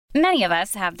Many of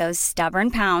us have those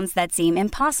stubborn pounds that seem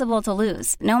impossible to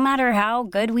lose, no matter how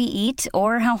good we eat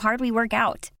or how hard we work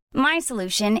out. My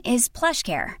solution is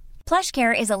PlushCare.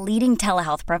 PlushCare is a leading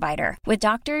telehealth provider with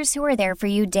doctors who are there for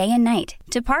you day and night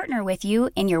to partner with you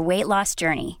in your weight loss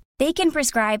journey. They can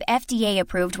prescribe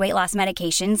FDA-approved weight loss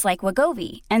medications like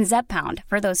Wegovy and Zepbound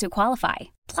for those who qualify.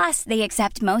 Plus, they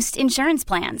accept most insurance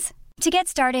plans. To get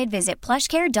started, visit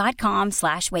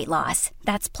plushcare.com/weightloss.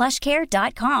 That's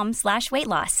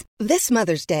plushcare.com/weightloss. This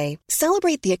Mother's Day,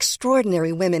 celebrate the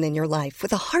extraordinary women in your life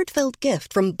with a heartfelt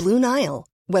gift from Blue Nile.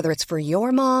 Whether it's for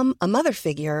your mom, a mother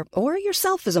figure, or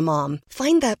yourself as a mom,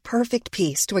 find that perfect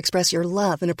piece to express your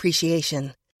love and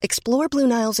appreciation. Explore Blue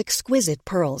Nile's exquisite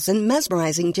pearls and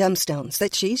mesmerizing gemstones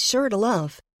that she's sure to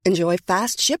love. Enjoy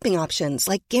fast shipping options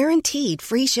like guaranteed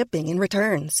free shipping and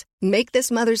returns. Make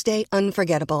this Mother's Day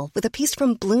unforgettable with a piece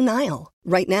from Blue Nile.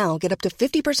 Right now, get up to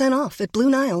 50% off at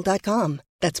BlueNile.com.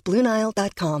 That's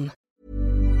BlueNile.com.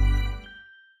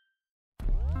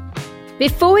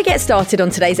 Before we get started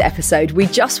on today's episode, we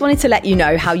just wanted to let you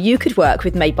know how you could work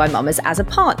with Made by Mamas as a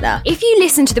partner. If you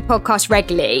listen to the podcast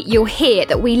regularly, you'll hear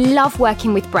that we love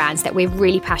working with brands that we're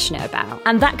really passionate about.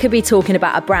 And that could be talking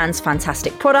about a brand's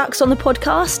fantastic products on the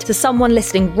podcast to someone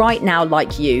listening right now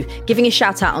like you, giving a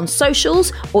shout out on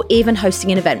socials, or even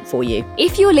hosting an event for you.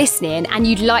 If you're listening and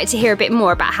you'd like to hear a bit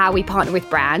more about how we partner with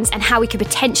brands and how we could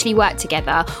potentially work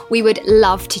together, we would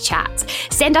love to chat.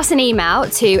 Send us an email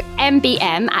to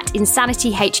mbm@insanityhq.com.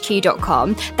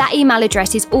 That email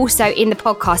address is also in the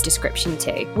podcast description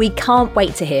too. We can't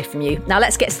wait to hear from you. Now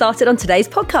let's get started on today's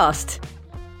podcast.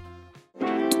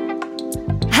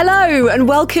 Hello and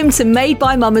welcome to Made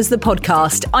by Mamas, the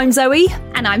podcast. I'm Zoe.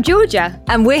 And I'm Georgia.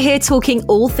 And we're here talking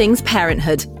all things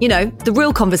parenthood. You know, the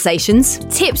real conversations.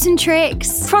 Tips and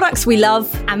tricks. Products we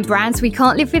love. And brands we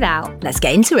can't live without. Let's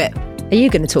get into it. Are you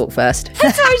going to talk first?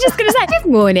 That's what I was just going to say. Good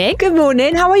morning. Good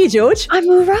morning. How are you, George? I'm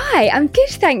all right. I'm good,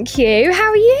 thank you. How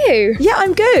are you? Yeah,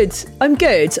 I'm good. I'm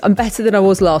better than I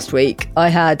was last week. I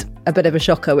had a bit of a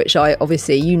shocker, which I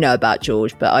obviously, you know about,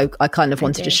 George, but I kind of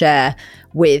wanted to share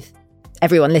with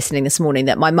everyone listening this morning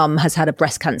that my mum has had a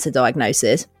breast cancer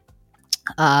diagnosis.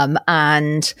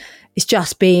 And it's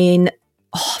just been...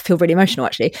 I feel really emotional,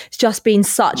 actually. It's just been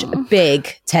such a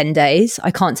big 10 days.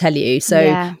 I can't tell you.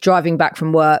 So driving back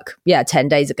from work, 10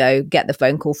 days ago, get the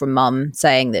phone call from mum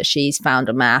saying that she's found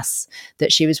a mass,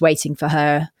 that she was waiting for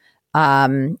her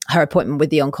appointment with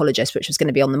the oncologist, which was going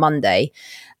to be on the Monday.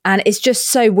 And it's just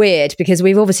so weird because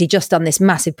we've obviously just done this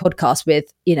massive podcast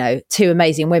with, you know, two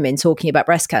amazing women talking about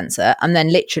breast cancer. And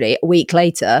then literally a week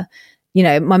later, you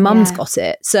know, my mum's got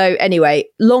it. So anyway,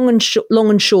 long and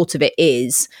short of it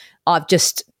is, I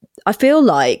feel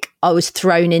like I was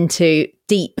thrown into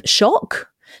deep shock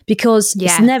because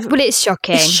it's never... Well, it's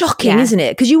shocking. It's shocking, isn't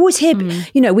it? Because you always hear,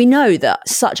 you know, we know that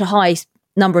such a high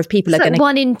number of people it's are like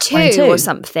going to... 1 in 2 or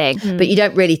something. But you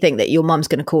don't really think that your mum's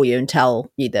going to call you and tell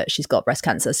you that she's got breast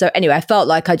cancer. So anyway, I felt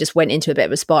like I just went into a bit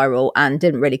of a spiral and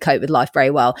didn't really cope with life very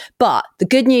well. But the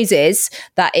good news is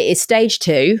that it is stage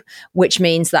 2, which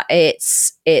means that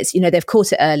it's you know, they've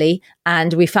caught it early,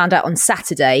 and we found out on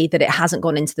Saturday that it hasn't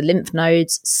gone into the lymph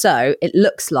nodes. So it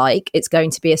looks like it's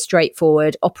going to be a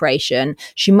straightforward operation.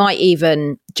 She might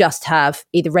even just have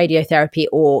either radiotherapy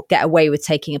or get away with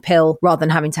taking a pill rather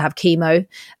than having to have chemo.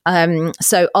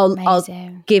 So I'll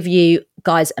give you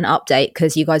guys an update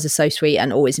because you guys are so sweet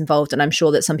and always involved. And I'm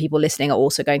sure that some people listening are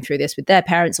also going through this with their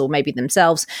parents or maybe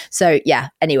themselves. So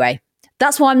anyway.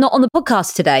 That's why I'm not on the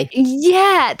podcast today.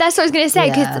 Yeah, that's what I was going to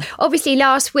say. Because obviously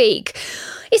last week,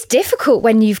 it's difficult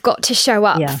when you've got to show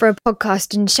up for a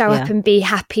podcast and show up and be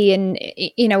happy and,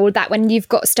 you know, all that when you've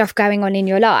got stuff going on in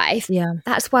your life. Yeah.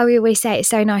 That's why we always say it's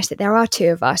so nice that there are two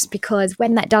of us, because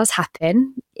when that does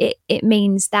happen, it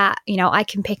means that, you know, I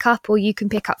can pick up or you can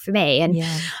pick up for me. And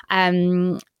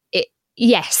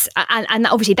yes. And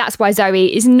obviously that's why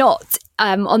Zoe is not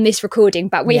on this recording,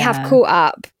 but we have caught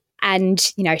up. And,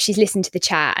 you know, she's listened to the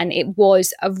chat and it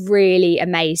was a really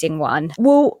amazing one.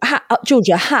 Well,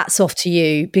 Georgia, hats off to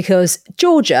you, because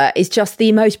Georgia is just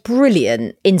the most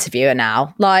brilliant interviewer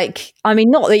now. Like, I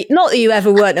mean, not that you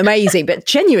ever weren't amazing, but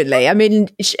genuinely, I mean,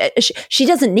 she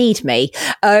doesn't need me. So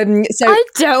I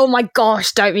don't, oh my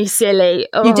gosh, don't be silly.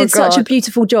 Oh, you did such a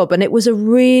beautiful job. And it was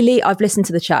I've listened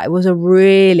to the chat. It was a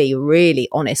really, really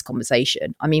honest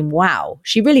conversation. I mean, wow,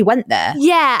 she really went there.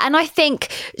 Yeah. And I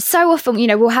think so often, you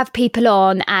know, we'll have people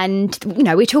on and, you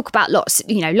know, we talk about lots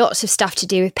of stuff to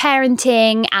do with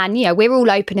parenting and, you know, we're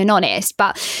all open and honest,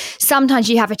 but sometimes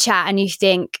you have a chat and you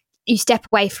think, you step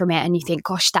away from it and you think,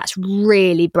 gosh, that's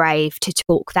really brave to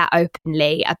talk that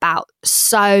openly about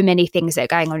so many things that are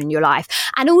going on in your life.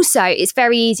 And also it's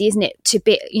very easy, isn't it,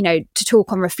 to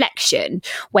talk on reflection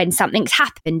when something's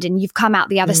happened and you've come out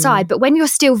the other side. But when you're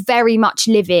still very much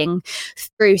living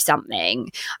through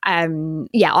something, I mean,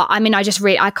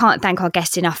 I can't thank our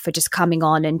guest enough for just coming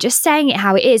on and just saying it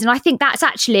how it is. And I think that's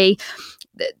actually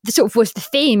the sort of was the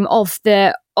theme of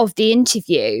the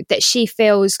interview, that she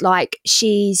feels like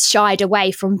she's shied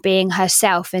away from being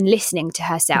herself and listening to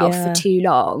herself for too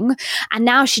long. And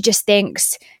now she just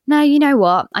thinks, no, you know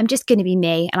what? I'm just going to be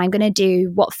me and I'm going to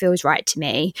do what feels right to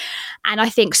me. And I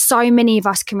think so many of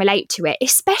us can relate to it,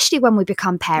 especially when we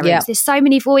become parents. Yeah. There's so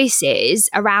many voices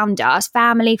around us,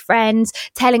 family, friends,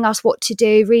 telling us what to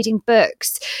do, reading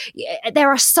books. There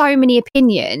are so many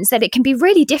opinions that it can be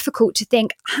really difficult to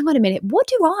think, hang on a minute, what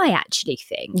do I actually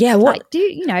think? Yeah,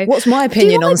 what's my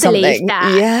opinion on something?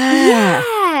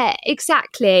 Yeah,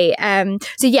 exactly.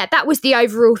 So that was the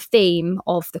overall theme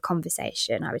of the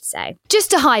conversation, I would say.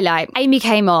 Just to highlight, Amy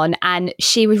came on and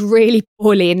she was really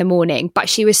poorly in the morning, but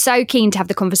she was so keen to have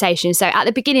the conversation. So at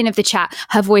the beginning of the chat,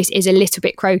 her voice is a little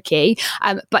bit croaky,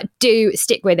 but do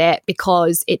stick with it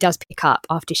because it does pick up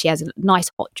after she has a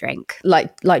nice hot drink.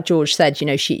 Like George said,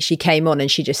 she came on and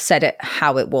she just said it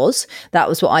how it was. That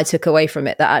was what I took away from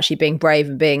it, that actually being brave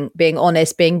and being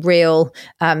honest, being real,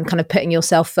 kind of putting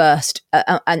yourself first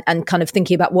and kind of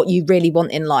thinking about what you really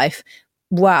want in life.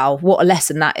 Wow, what a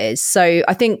lesson that is. So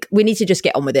I think we need to just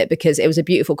get on with it because it was a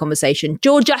beautiful conversation.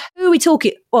 Georgia, who are we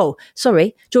talking? Oh,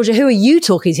 sorry. Georgia, who are you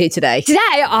talking to today? Today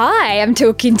I am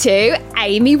talking to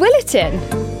Amy Willerton.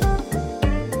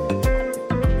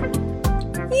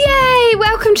 Yay!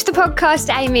 Welcome to the podcast,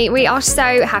 Amy. We are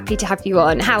so happy to have you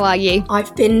on. How are you?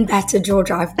 I've been better,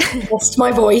 Georgia. I've lost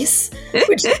my voice,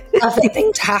 which is a perfect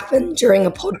thing to happen during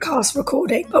a podcast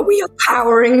recording, but we are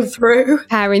powering through.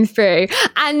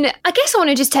 And I guess I want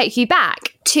to just take you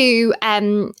back to,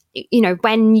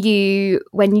 when you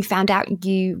found out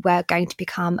you were going to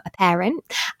become a parent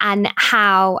and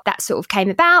how that sort of came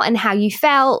about and how you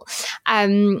felt.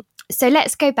 So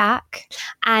let's go back.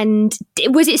 And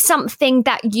was it something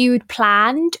that you'd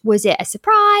planned? Was it a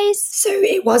surprise? So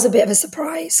it was a bit of a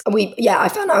surprise. I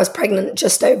found out I was pregnant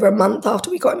just over a month after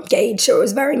we got engaged. So it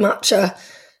was very much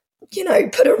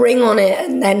put a ring on it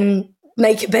and then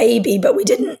make a baby. But we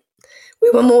didn't. We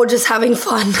were more just having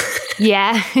fun.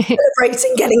 Yeah.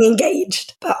 Celebrating getting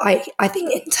engaged. But I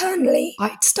think internally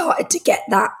I'd started to get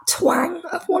that twang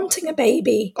of wanting a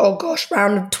baby. Oh gosh,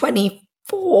 around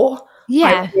 24.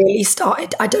 Yeah. I really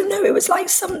started, I don't know, it was like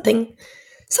something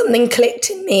clicked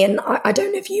in me. And I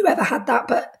don't know if you ever had that,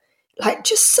 but like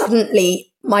just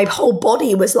suddenly my whole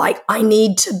body was like, I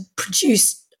need to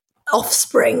produce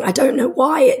offspring. I don't know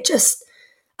why,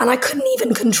 and I couldn't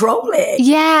even control it.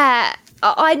 Yeah.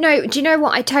 I know. Do you know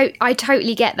what? I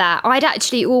totally get that. I'd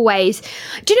actually always,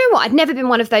 do you know what? I'd never been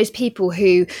one of those people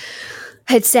who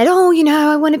had said,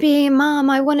 I want to be a mum.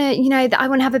 I want to, I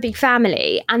want to have a big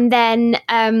family. And then,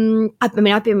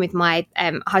 I've been with my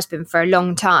husband for a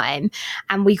long time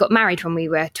and we got married when we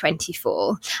were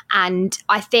 24. And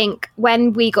I think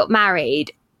when we got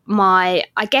married,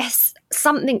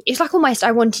 it's like almost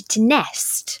I wanted to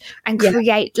nest and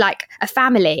create like a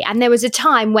family. And there was a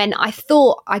time when I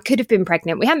thought I could have been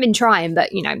pregnant. We hadn't been trying, but,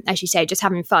 as you say, just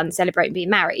having fun, celebrating being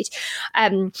married.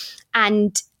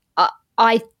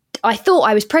 I thought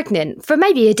I was pregnant for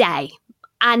maybe a day.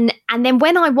 And then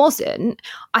when I wasn't,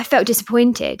 I felt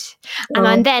disappointed.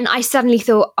 And then I suddenly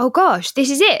thought, oh gosh, this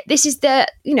is it. This is the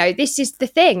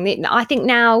thing. I think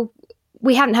now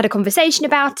we hadn't had a conversation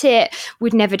about it.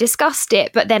 We'd never discussed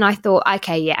it. But then I thought,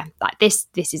 okay, yeah, like this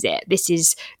is it. This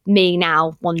is me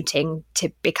now wanting to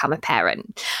become a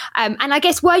parent. And I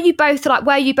guess, were you both on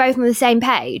the same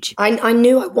page? I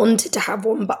knew I wanted to have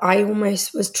one, but I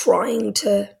almost was trying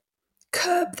to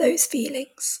curb those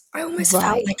feelings. I almost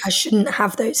felt like I shouldn't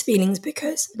have those feelings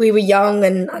because we were young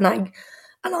and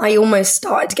I almost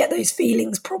started to get those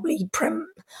feelings probably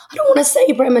I don't want to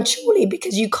say prematurely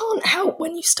because you can't help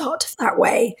when you start that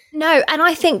way. No, and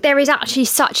I think there is actually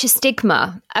such a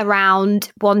stigma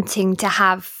around wanting to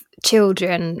have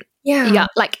children young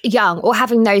or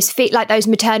having those those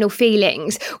maternal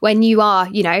feelings when you are,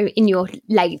 in your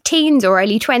late teens or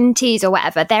early 20s or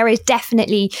whatever. There is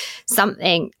definitely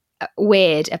something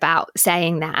weird about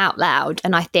saying that out loud,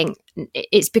 and I think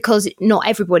it's because not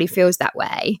everybody feels that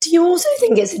way. Do you also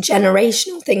think it's a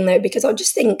generational thing though? Because I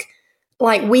just think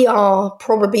like we are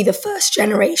probably the first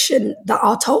generation that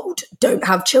are told don't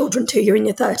have children till you're in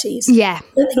your 30s. Yeah.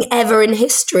 I don't think ever in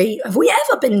history have we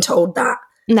ever been told that.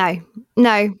 No.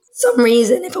 For some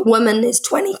reason, if a woman is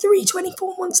 23,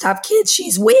 24, wants to have kids,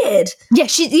 she's weird. Yeah,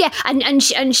 she's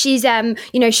she's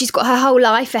she's got her whole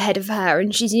life ahead of her,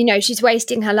 and she's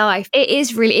wasting her life. It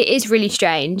is really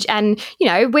strange, and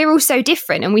we're all so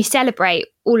different, and we celebrate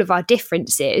all of our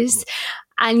differences,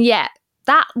 and yet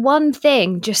that one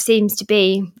thing just seems to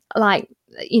be like,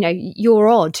 you're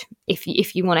odd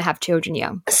if you want to have children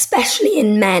young. Especially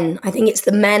in men. I think it's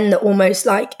the men that almost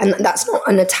like, and that's not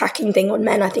an attacking thing on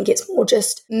men, I think it's more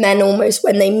just men almost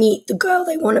when they meet the girl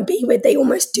they want to be with, they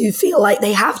almost do feel like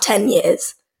they have 10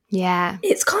 years. Yeah.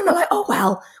 It's kind of like, oh,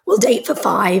 well, we'll date for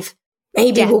 5.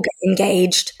 Maybe we'll get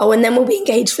engaged. Oh, and then we'll be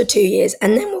engaged for 2 years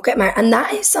and then we'll get married. And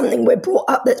that is something we're brought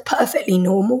up that's perfectly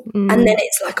normal. And then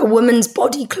it's like a woman's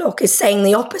body clock is saying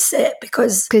the opposite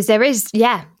because there is,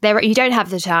 you don't have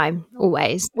the time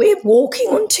always. We're walking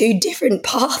on 2 different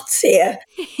paths here.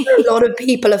 A lot of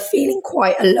people are feeling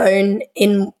quite alone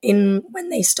in when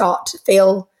they start to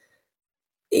feel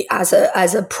as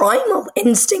a primal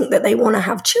instinct that they want to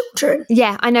have children.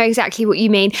 Yeah, I know exactly what you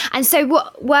mean. And so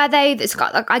what were they,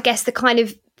 I guess the kind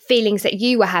of feelings that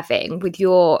you were having with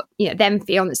your, then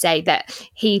fiance, that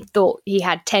he thought he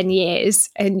had 10 years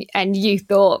and you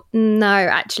thought, no,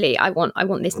 actually, I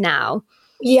want this now.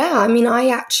 Yeah, I mean,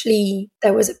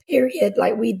 there was a period,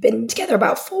 like we'd been together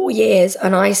about 4 years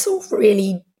and I sort of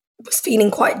really was feeling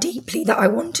quite deeply that I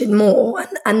wanted more.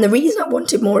 And the reason I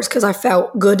wanted more is because I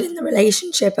felt good in the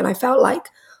relationship and I felt like,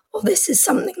 oh, this is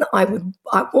something that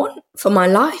I want for my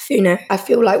life, I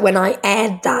feel like when I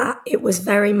aired that, it was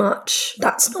very much,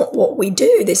 that's not what we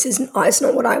do. It's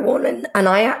not what I want. And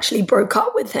I actually broke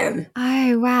up with him.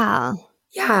 Oh, wow.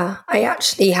 Yeah, I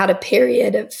actually had a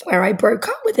period of where I broke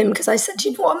up with him because I said,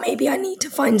 you know what, maybe I need to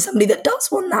find somebody that does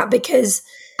want that, because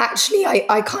actually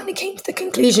I kind of came to the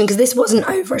conclusion, because this wasn't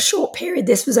over a short period,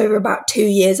 this was over about 2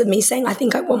 years of me saying, I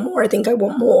think I want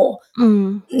more.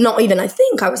 Not even I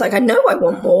think, I was like, I know I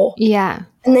want more. Yeah.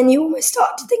 And then you almost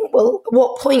start to think, well, at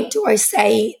what point do I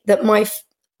say that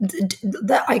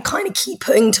that I kind of keep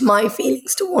putting to my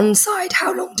feelings to one side?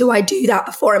 How long do I do that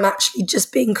before I'm actually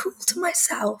just being cruel to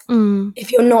myself?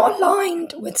 If you're not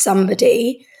aligned with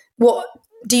somebody, what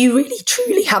do you really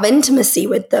truly have intimacy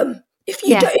with them? If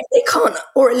you don't, if they can't,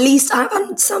 or at least have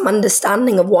some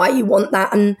understanding of why you want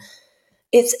that. And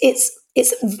it's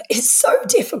so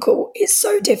difficult. It's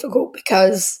so difficult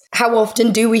because how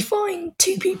often do we find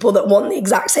 2 people that want the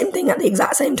exact same thing at the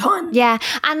exact same time? Yeah.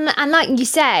 And like you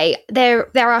say, there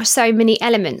are so many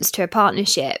elements to a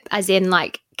partnership, as in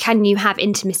like, can you have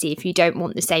intimacy if you don't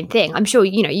want the same thing? I'm sure,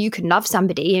 you can love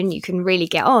somebody and you can really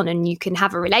get on and you can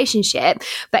have a relationship,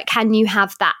 but can you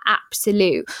have that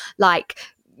absolute, like,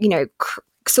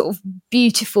 sort of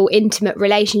beautiful, intimate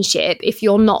relationship if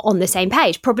you're not on the same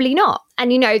page? Probably not.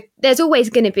 And, there's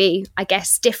always going to be, I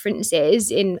guess,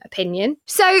 differences in opinion.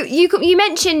 So you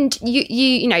mentioned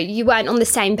you weren't on the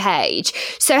same page.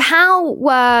 So how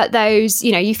were those,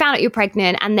 you found out you're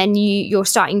pregnant and then you're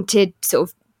starting to sort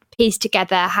of piece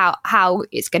together how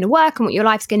it's going to work and what your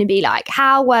life's going to be like.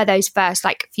 How were those first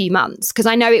few months? Because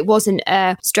I know it wasn't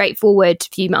a straightforward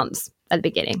few months at the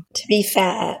beginning. To be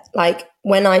fair,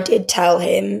 when I did tell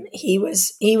him, he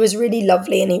was really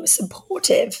lovely and he was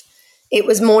supportive. It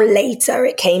was more later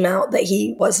it came out that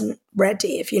he wasn't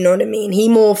ready, if you know what I mean. He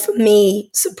more, for me,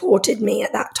 supported me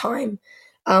at that time.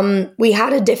 We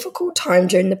had a difficult time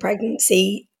during the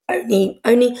pregnancy. Only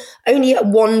at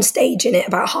one stage in it,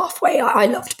 about halfway, I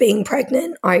loved being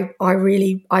pregnant. I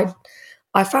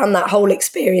found that whole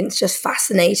experience just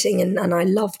fascinating and I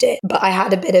loved it. But I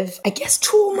had a bit of, I guess,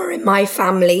 trauma in my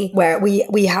family where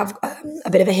we have a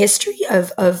bit of a history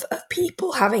of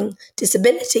people having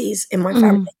disabilities in my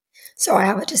family. So I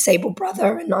have a disabled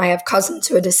brother and I have cousins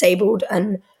who are disabled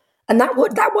and that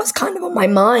was kind of on my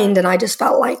mind. And I just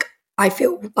felt like, I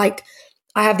feel like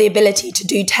I have the ability to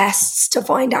do tests to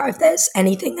find out if there's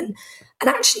anything. And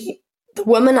actually, the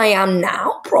woman I am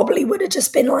now probably would have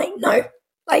just been like, no,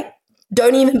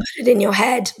 don't even put it in your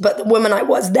head. But the woman I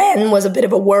was then was a bit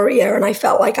of a worrier and I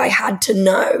felt like I had to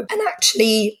know. And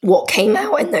actually what came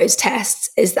out in those tests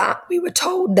is that we were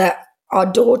told that our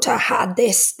daughter had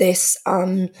this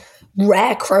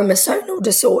rare chromosomal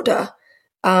disorder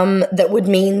that would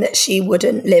mean that she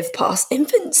wouldn't live past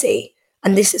infancy.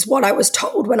 And this is what I was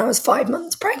told when I was 5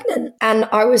 months pregnant. And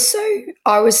I was so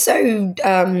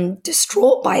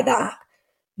distraught by that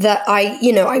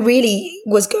I really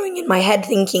was going in my head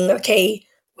thinking, okay,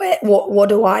 what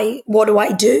do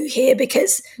I do here?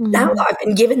 Because now that I've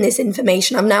been given this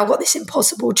information, I've now got this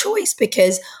impossible choice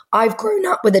because I've grown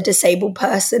up with a disabled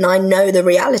person. I know the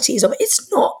realities of it.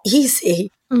 It's not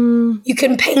easy. You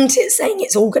can paint it saying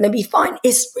it's all going to be fine.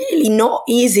 It's really not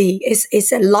easy.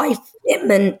 It's a life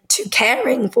commitment to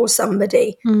caring for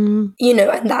somebody, you know,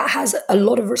 and that has a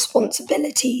lot of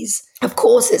responsibilities. Of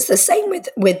course, it's the same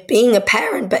with being a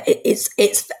parent, but it's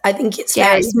I think it's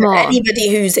very, for anybody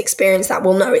who's experienced that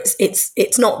will know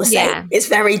it's not the same. Yeah. It's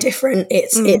very different.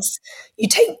 It's you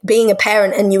take being a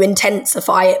parent and you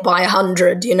intensify it by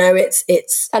 100. You know,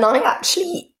 it's and I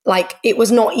actually. Like, it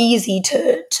was not easy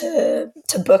to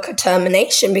book a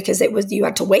termination because you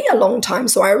had to wait a long time.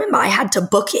 So I remember I had to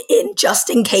book it in just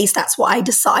in case that's what I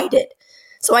decided.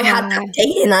 So I had that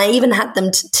date, and I even had them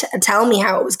to tell me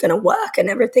how it was going to work and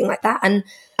everything like that. And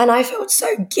I felt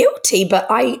so guilty, but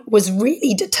I was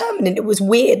really determined, and it was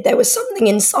weird. There was something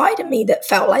inside of me that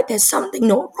felt like there's something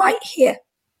not right here.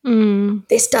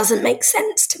 This doesn't make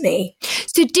sense to me.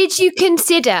 So did you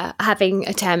consider having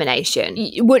a termination?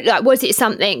 Was it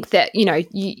something that, you know,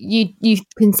 you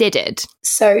considered?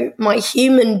 So my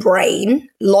human brain,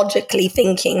 logically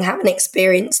thinking, having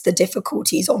experienced the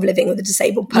difficulties of living with a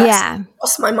disabled person,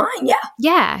 lost my mind,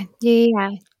 Yeah.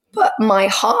 But my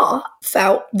heart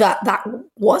felt that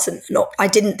wasn't I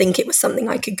didn't think it was something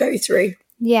I could go through.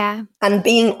 Yeah. And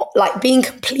being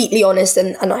completely honest,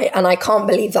 and I can't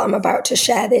believe that I'm about to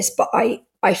share this, but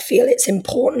I feel it's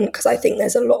important because I think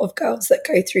there's a lot of girls that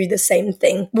go through the same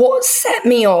thing. What set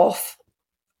me off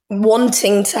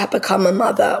wanting to become a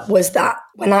mother was that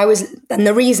and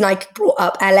the reason I brought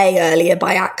up LA earlier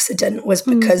by accident was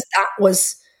because that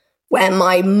was where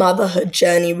my motherhood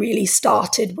journey really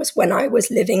started, was when I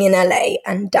was living in LA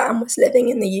and Dan was living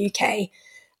in the UK.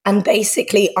 And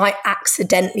basically, I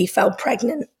accidentally fell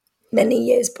pregnant many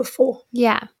years before.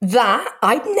 Yeah. That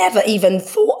I'd never even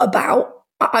thought about.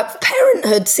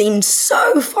 Parenthood seemed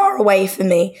so far away from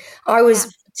me. I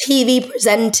was TV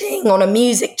presenting on a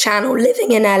music channel,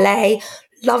 living in LA,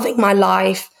 loving my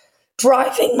life,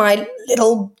 driving my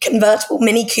little convertible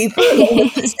Mini Cooper along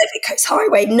the Pacific Coast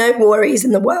Highway, no worries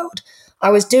in the world. I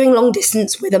was doing long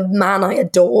distance with a man I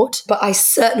adored, but I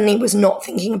certainly was not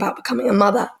thinking about becoming a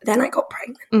mother. Then I got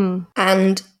pregnant.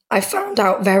 And I found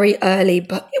out very early,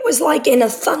 but it was like in a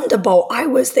thunderbolt. I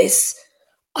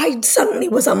suddenly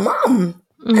was a mum.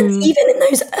 And even in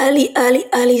those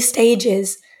early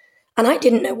stages, and I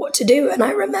didn't know what to do. And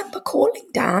I remember calling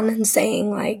Dan and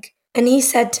saying and he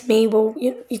said to me, well,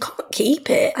 you can't keep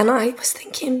it. And I was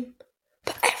thinking,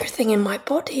 but everything in my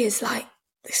body is like,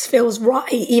 this feels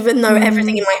right, even though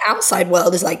everything in my outside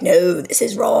world is like, no, this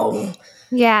is wrong.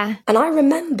 Yeah. And I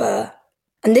remember,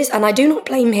 and I do not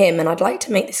blame him, and I'd like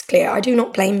to make this clear, I do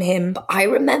not blame him, but I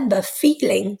remember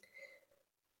feeling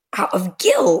out of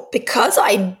guilt because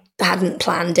I hadn't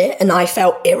planned it, and I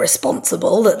felt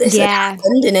irresponsible that this had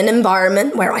happened in an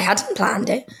environment where I hadn't planned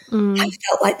it. I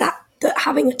felt like that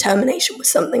having a termination was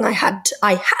something I had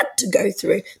to go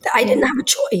through, that I didn't have a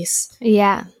choice.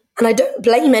 Yeah. And I don't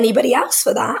blame anybody else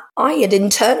for that. I had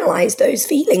internalized those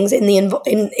feelings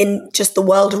in just the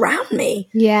world around me.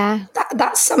 Yeah.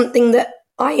 That's something that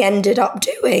I ended up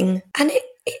doing. And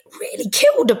it really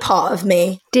killed a part of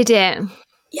me. Did it?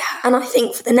 Yeah. And I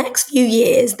think for the next few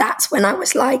years, that's when I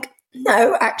was like,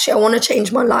 no, actually, I want to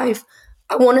change my life.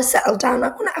 I want to settle down. I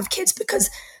want to have kids, because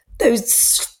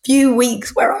those few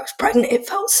weeks where I was pregnant, it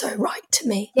felt so right to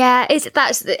me. Yeah, it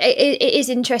is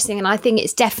interesting, and I think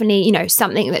it's definitely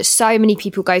something that so many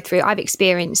people go through. I've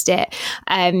experienced it,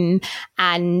 and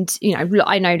I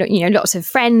know lots of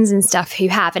friends and stuff who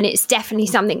have, and it's definitely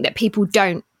something that people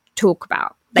don't talk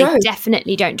about. They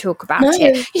definitely don't talk about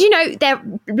it. Because,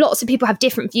 lots of people have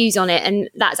different views on it, and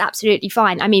that's absolutely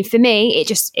fine. I mean, for me,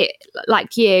 it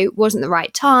like you, wasn't the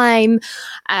right time.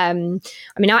 I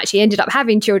actually ended up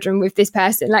having children with this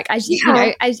person, like as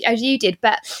you did.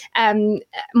 But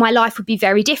my life would be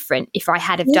very different if I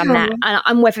had have done that.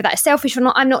 And whether that's selfish or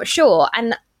not, I'm not sure.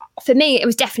 And for me, it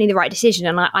was definitely the right decision,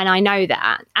 and I know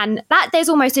that. And that there's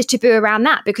almost a taboo around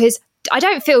that, because I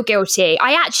don't feel guilty.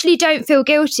 I actually don't feel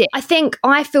guilty. I think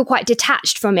I feel quite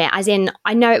detached from it, as in,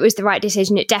 I know it was the right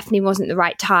decision. It definitely wasn't the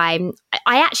right time.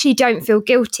 I actually don't feel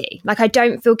guilty. Like, I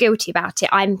don't feel guilty about it.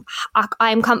 I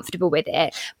am comfortable with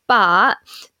it. But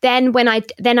then when I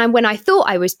thought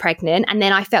I was pregnant, and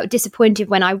then I felt disappointed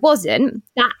when I wasn't,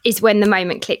 that is when the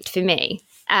moment clicked for me.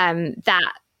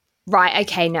 Right,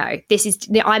 okay, no,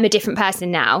 I'm a different person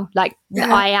now. Like,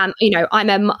 I am,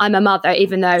 I'm a mother,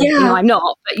 even though I'm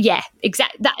not. But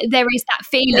exactly. There is that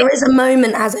feeling. There is a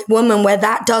moment as a woman where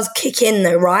that does kick in,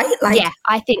 though, right? Like, yeah,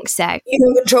 I think so. You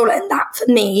can control it, and that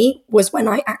for me was when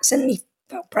I accidentally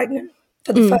felt pregnant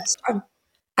for the first time,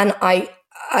 and I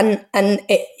and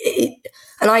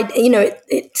I,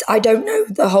 I don't know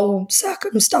the whole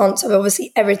circumstance of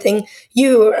obviously everything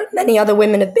you or many other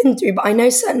women have been through, but I know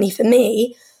certainly for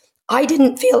me, I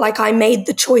didn't feel like I made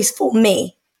the choice for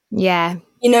me. Yeah.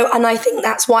 And I think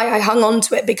that's why I hung on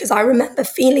to it, because I remember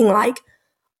feeling like,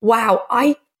 wow,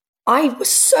 I was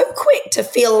so quick to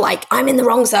feel like I'm in the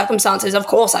wrong circumstances. Of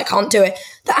course I can't do it.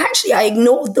 That actually I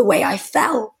ignored the way I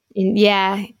felt.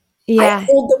 Yeah. I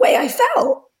ignored the way I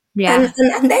felt. Yeah.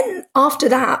 And then after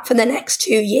that, for the next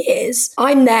 2 years,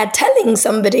 I'm there telling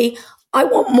somebody I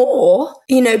want more,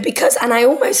 because, and I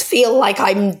almost feel like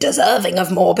I'm deserving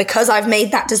of more because I've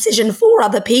made that decision for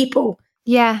other people.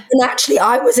 Yeah. And actually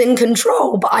I was in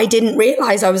control, but I didn't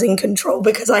realize I was in control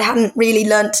because I hadn't really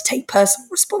learned to take personal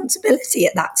responsibility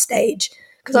at that stage.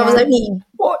 Because I was only,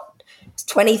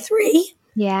 23?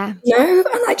 Yeah. And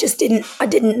I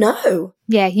didn't know.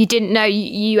 Yeah, you didn't know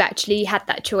you actually had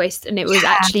that choice, and it was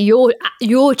actually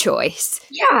your choice.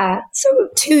 Yeah. So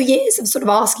 2 years of sort of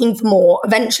asking for more,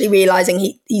 eventually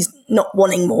realizing he's not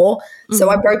wanting more. Mm-hmm. So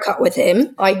I broke up with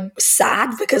him. I was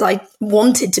sad because I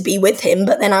wanted to be with him,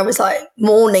 but then I was like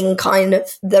mourning kind of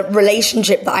the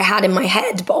relationship that I had in my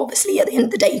head. But obviously at the end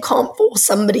of the day, you can't force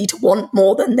somebody to want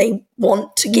more than they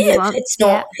want to give.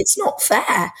 It's not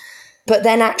fair. But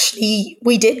then actually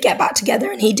we did get back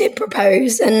together and he did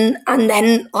propose, and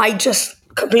then I just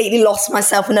completely lost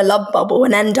myself in a love bubble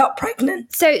and end up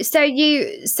pregnant. So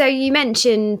you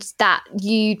mentioned that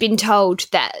you'd been told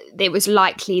that it was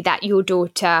likely that your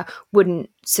daughter wouldn't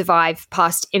survive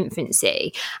past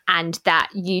infancy, and that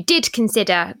you did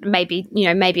consider maybe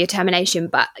a termination,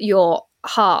 but your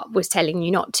heart was telling you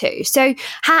not to. So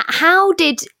how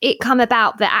did it come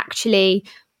about that actually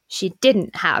she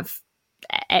didn't have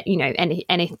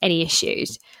any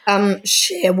issues?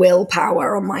 Sheer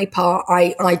willpower on my part.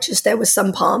 I just, there was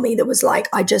some part of me that was like,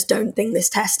 I just don't think this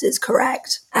test is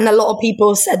correct. And a lot of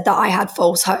people said that I had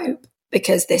false hope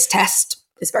because this test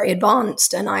is very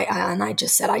advanced. And I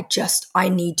just said, I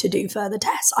need to do further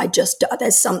tests.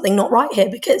 There's something not right here,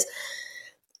 because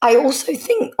I also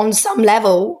think on some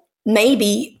level,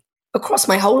 maybe across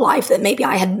my whole life, that maybe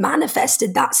I had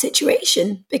manifested that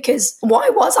situation, because why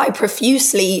was I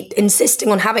profusely insisting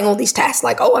on having all these tests?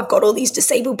 Like, I've got all these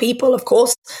disabled people, of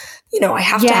course, I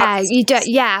have to have.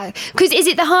 Because is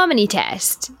it the Harmony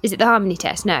test?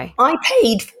 No. I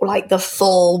paid for like the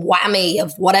full whammy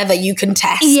of whatever you can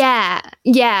test. Yeah.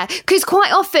 Because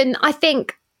quite often I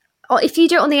think if you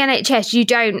do it on the NHS, you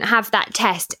don't have that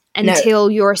test until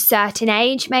you're a certain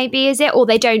age, maybe, is it? Or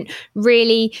they don't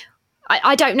really...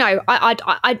 I don't know.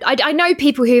 I know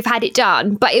people who've had it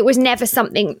done, but it was never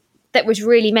something that was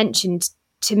really mentioned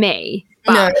to me.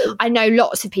 But no. I know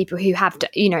lots of people who have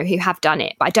done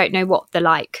it, but I don't know what the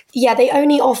like. Yeah, they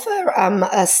only offer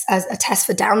a test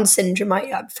for Down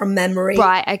syndrome from memory.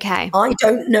 Right. Okay. I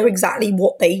don't know exactly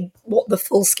what the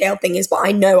full scale thing is, but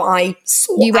I know I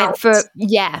saw. You went for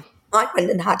I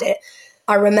went and had it.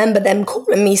 I remember them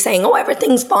calling me saying,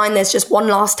 everything's fine. There's just one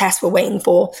last test we're waiting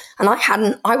for. And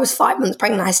I was 5 months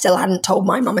pregnant. I still hadn't told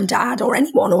my mum and dad or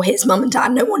anyone, or his mum and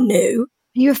dad. No one knew.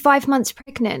 You were 5 months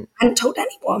pregnant? I hadn't told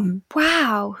anyone.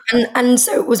 Wow. And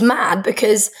so it was mad,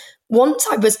 because once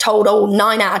I was told,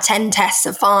 9 out of 10 tests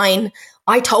are fine,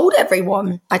 I told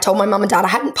everyone. I told my mum and dad. I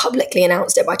hadn't publicly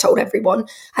announced it, but I told everyone.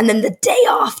 And then the day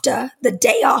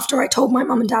after I told my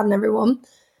mum and dad and everyone,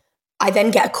 I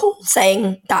then get a call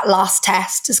saying that last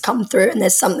test has come through and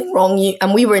there's something wrong.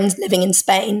 And we were living in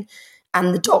Spain,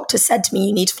 and the doctor said to me,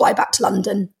 you need to fly back to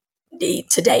London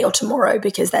today or tomorrow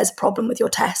because there's a problem with your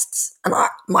tests. And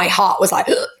my heart was like,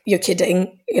 you're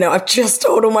kidding. I've just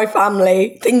told all my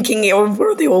family thinking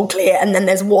were they all clear. And then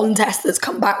there's one test that's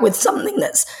come back with something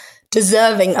that's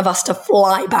deserving of us to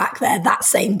fly back there that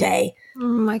same day. Oh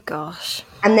my gosh.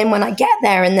 And then when I get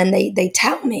there and then they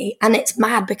tell me, and it's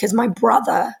mad because my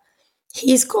brother,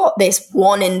 he's got this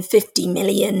 1 in 50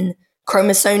 million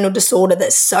chromosomal disorder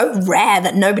that's so rare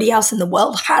that nobody else in the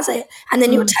world has it. And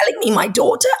then you're telling me my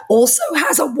daughter also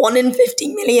has a 1 in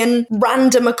 50 million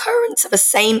random occurrence of a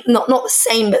same, not the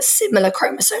same, but similar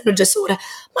chromosomal disorder.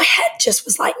 My head just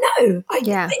was like, no, I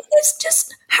think it's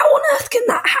just, how on earth can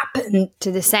that happen?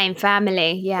 To the same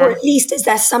family, yeah. Or at least is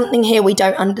there something here we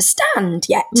don't understand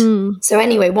yet? So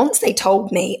anyway, once they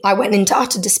told me, I went into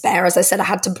utter despair. As I said, I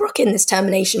had to book in this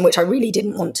termination, which I really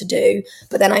didn't want to do.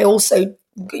 But then I also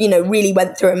really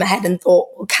went through in my head and thought,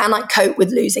 well, can I cope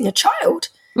with losing a child?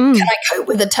 Can I cope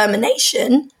with a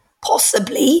termination?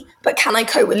 Possibly, but can I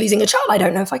cope with losing a child? I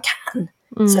don't know if I can.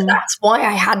 So that's why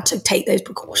I had to take those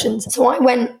precautions. So I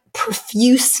went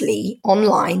profusely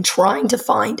online trying to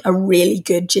find a really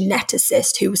good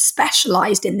geneticist who was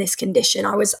specialized in this condition.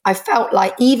 I felt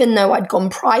like even though I'd gone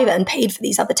private and paid for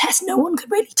these other tests, no one could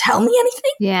really tell me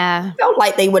anything. Yeah. I felt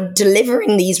like they were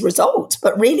delivering these results,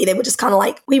 but really they were just kind of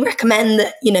like, we recommend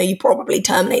that, you probably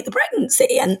terminate the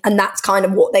pregnancy. And that's kind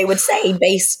of what they would say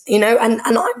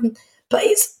but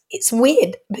it's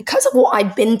weird because of what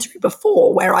I'd been through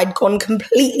before, where I'd gone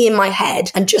completely in my head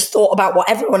and just thought about what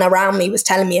everyone around me was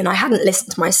telling me and I hadn't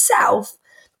listened to myself.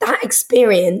 That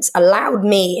experience allowed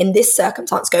me in this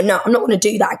circumstance to go, no, I'm not going to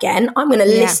do that again. I'm going to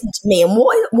listen to me. And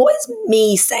what is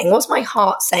me saying? What's my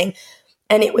heart saying?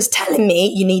 And it was telling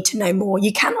me, you need to know more.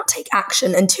 You cannot take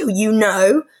action until you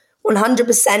know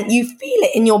 100%, you feel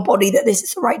it in your body that this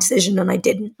is the right decision, and I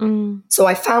didn't. So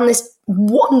I found this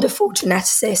wonderful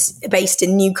geneticist based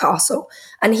in Newcastle,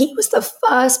 and he was the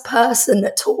first person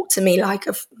that talked to me like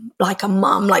a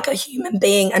mum, like a human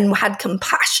being, and had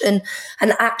compassion,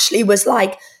 and actually was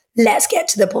like, let's get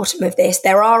to the bottom of this.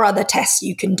 There are other tests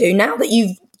you can do now that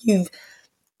you've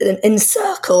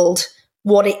encircled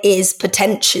what it is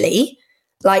potentially.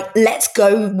 Like, let's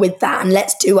go with that and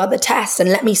let's do other tests and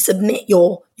let me submit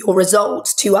your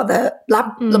results to other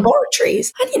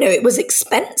laboratories. And, it was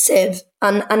expensive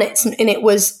and it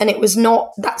was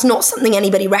not, that's not something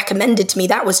anybody recommended to me.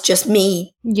 That was just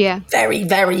me. Yeah. Very,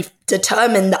 very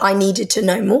determined that I needed to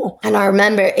know more. And I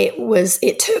remember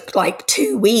it took like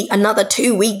another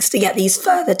 2 weeks to get these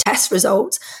further test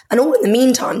results. And all in the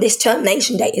meantime, this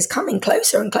termination date is coming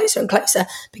closer and closer and closer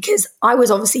because I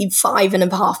was obviously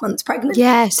 5.5 months pregnant.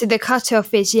 Yeah. So the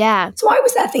cutoff is, So I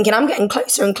was there thinking, I'm getting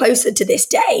closer and closer to this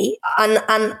day.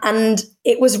 And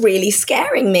it was really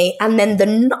scaring me. And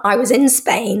then I was in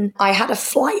Spain. I had a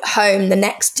flight home the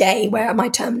next day where my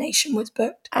termination was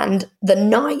booked. And the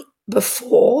night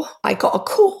before, I got a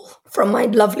call from my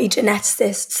lovely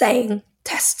geneticist saying,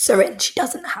 tests are in, she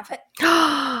doesn't have it.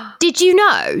 Did you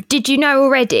know? Did you know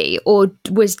already? Or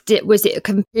was it a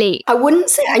complete? I wouldn't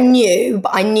say I knew,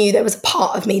 but I knew there was a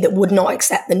part of me that would not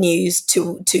accept the news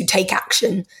to take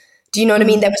action. Do you know what I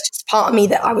mean? There was just part of me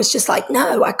that I was just like,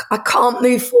 no, I can't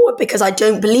move forward because I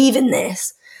don't believe in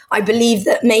this. I believe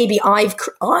that maybe I think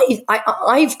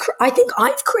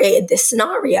I've created this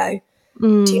scenario. Do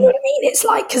you know what I mean? It's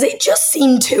like, because it just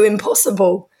seemed too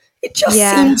impossible. It just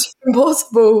seemed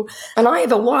impossible. And I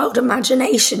have a wild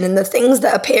imagination, and the things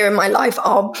that appear in my life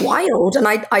are wild. And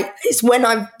it's when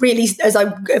I really, as I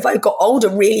got older,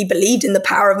 really believed in the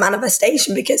power of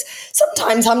manifestation, because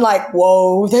sometimes I'm like,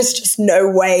 whoa, there's just no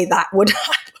way that would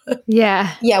happen.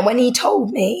 Yeah. Yeah. When he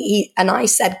told me, and I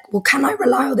said, well, can I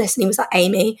rely on this? And he was like,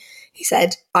 Amy, he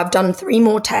said, I've done 3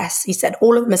 more tests. He said,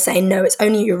 all of them are saying no. It's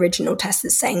only your original test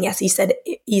that's saying yes. He said,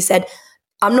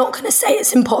 I'm not going to say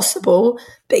it's impossible,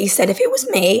 but he said, if it was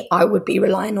me, I would be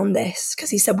relying on this. Because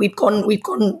he said, we've gone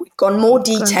more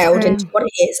detailed into what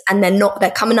it is, and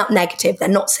they're coming up negative. They're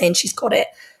not saying she's got it.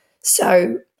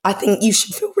 So I think you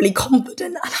should feel really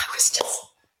confident. And I was just,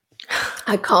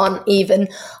 I can't even,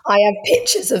 I have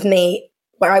pictures of me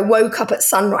where I woke up at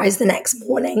sunrise the next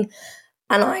morning,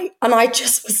 and I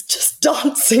just was just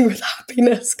dancing with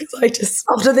happiness, because I just,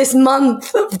 after this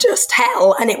month of just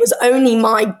hell, and it was only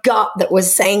my gut that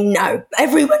was saying no.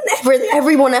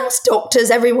 Everyone else, doctors,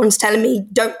 everyone's telling me,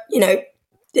 don't,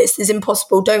 this is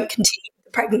impossible, don't continue with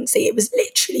the pregnancy. It was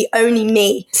literally only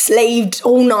me, slaved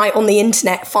all night on the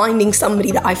internet, finding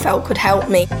somebody that I felt could help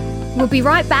me. We'll be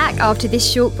right back after this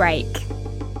short break.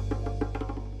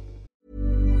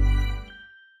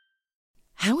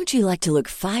 How would you like to look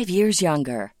 5 years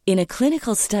younger? In a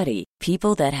clinical study,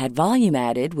 people that had volume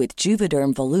added with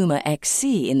Juvederm Voluma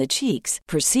XC in the cheeks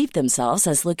perceived themselves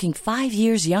as looking 5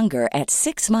 years younger at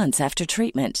 6 months after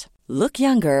treatment. Look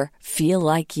younger, feel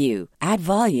like you. Add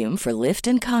volume for lift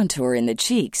and contour in the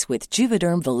cheeks with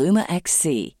Juvederm Voluma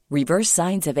XC. Reverse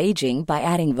signs of aging by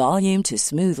adding volume to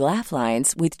smooth laugh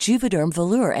lines with Juvederm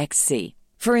Volure XC.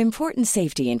 For important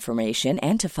safety information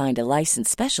and to find a licensed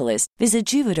specialist, visit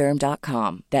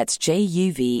Juvederm.com. That's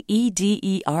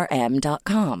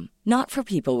JUVEDERM.com. Not for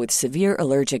people with severe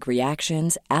allergic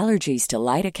reactions, allergies to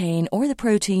lidocaine, or the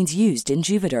proteins used in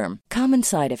Juvederm. Common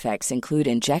side effects include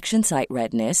injection site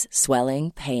redness,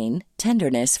 swelling, pain,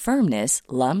 tenderness, firmness,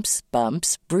 lumps,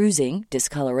 bumps, bruising,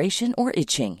 discoloration, or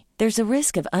itching. There's a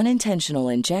risk of unintentional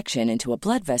injection into a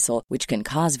blood vessel, which can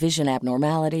cause vision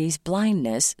abnormalities,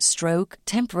 blindness, stroke,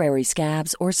 temporary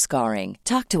scabs, or scarring.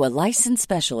 Talk to a licensed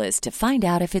specialist to find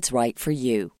out if it's right for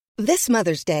you. This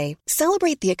Mother's Day,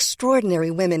 celebrate the extraordinary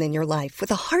women in your life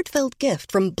with a heartfelt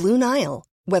gift from Blue Nile.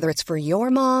 Whether it's for your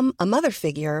mom, a mother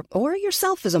figure, or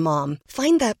yourself as a mom,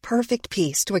 find that perfect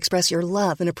piece to express your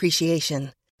love and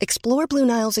appreciation. Explore Blue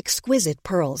Nile's exquisite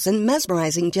pearls and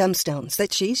mesmerizing gemstones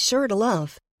that she's sure to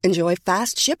love. Enjoy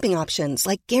fast shipping options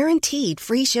like guaranteed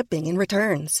free shipping and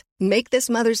returns. Make this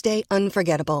Mother's Day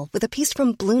unforgettable with a piece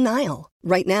from Blue Nile.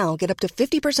 Right now, get up to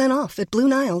 50% off at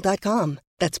BlueNile.com.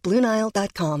 That's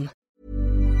BlueNile.com.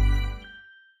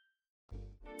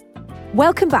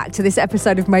 Welcome back to this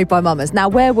episode of Made by Mamas. Now,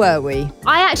 where were we?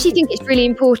 I actually think it's really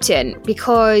important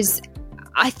because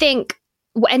I think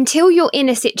until you're in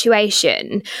a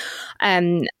situation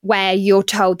where you're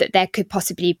told that there could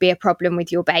possibly be a problem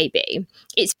with your baby,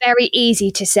 it's very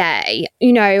easy to say,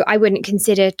 you know, I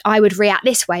would react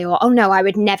this way, or, oh no, I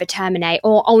would never terminate,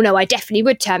 or, oh no, I definitely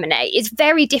would terminate. It's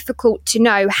very difficult to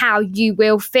know how you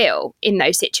will feel in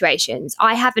those situations.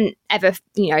 I haven't ever,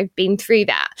 been through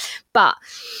that, but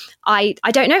I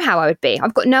don't know how I would be.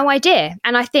 I've got no idea.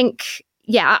 And I think,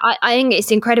 I think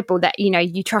it's incredible that,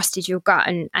 you trusted your gut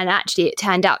and actually it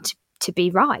turned out to be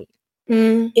right.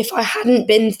 If I hadn't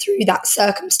been through that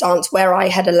circumstance where I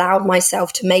had allowed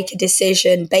myself to make a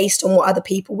decision based on what other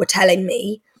people were telling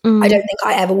me, I don't think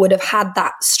I ever would have had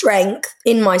that strength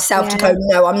in myself to go,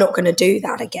 no, I'm not going to do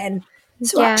that again.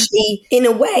 So actually, in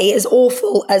a way, as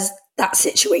awful as that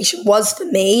situation was for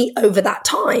me over that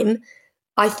time,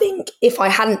 I think if I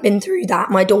hadn't been through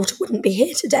that, my daughter wouldn't be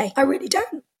here today. I really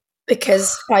don't.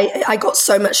 Because I got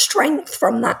so much strength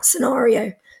from that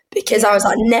scenario. Because I was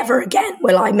like, never again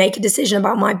will I make a decision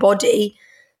about my body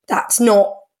that's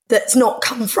not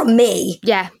come from me.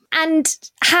 Yeah. And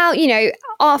how,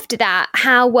 after that,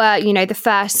 how were, the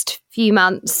first few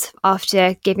months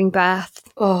after giving birth?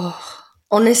 Oh,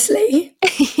 honestly.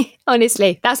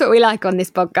 Honestly, that's what we like on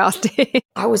this podcast.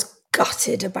 I was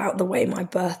gutted about the way my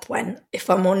birth went, if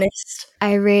I'm honest.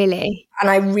 Oh, really? And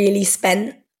I really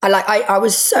I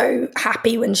was so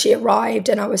happy when she arrived,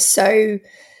 and I was so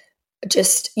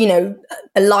just,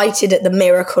 elated at the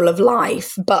miracle of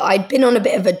life. But I'd been on a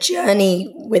bit of a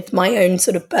journey with my own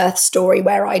sort of birth story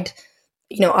where I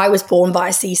was born by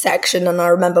a C-section, and I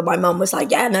remember my mum was like,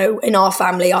 yeah, no, in our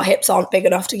family, our hips aren't big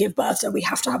enough to give birth, so we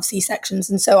have to have C-sections.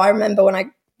 And so I remember when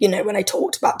I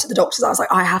talked about to the doctors, I was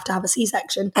like, I have to have a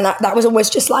C-section. And that was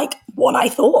almost just like what I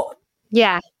thought.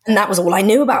 Yeah. And that was all I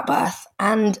knew about birth.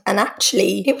 And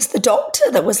actually, it was the doctor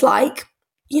that was like,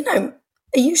 are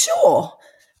you sure?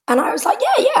 And I was like,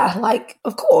 yeah, like,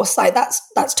 of course, like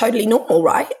that's totally normal,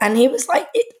 right? And he was like,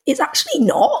 it's actually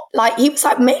not. Like, he was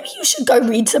like, maybe you should go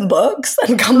read some books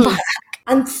and come back.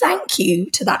 And thank you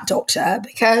to that doctor,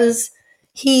 because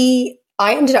I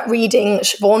ended up reading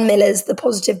Siobhan Miller's The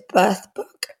Positive Birth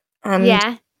book.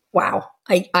 And wow,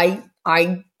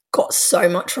 I got so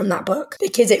much from that book,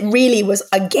 because it really was,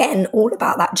 again, all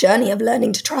about that journey of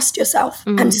learning to trust yourself.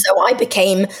 And so I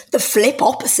became the flip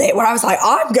opposite, where I was like,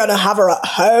 I'm going to have her at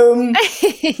home.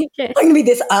 I'm going to be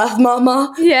this earth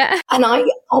mama. Yeah. And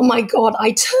oh my God,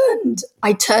 I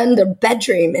turned a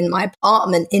bedroom in my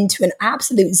apartment into an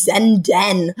absolute Zen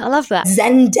den. I love that.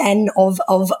 Zen den of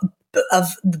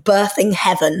birthing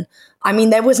heaven. I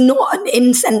mean, there was not an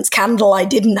incense candle I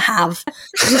didn't have.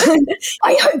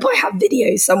 I hope I have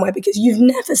videos somewhere, because you've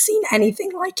never seen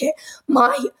anything like it.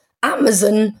 My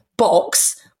Amazon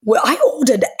box, where I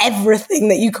ordered everything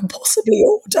that you could possibly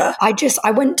order.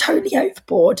 I went totally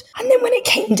overboard. And then when it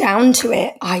came down to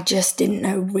it, I just didn't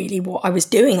know really what I was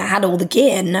doing. I had all the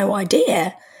gear, no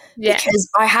idea. Yeah. Because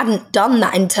I hadn't done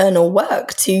that internal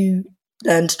work to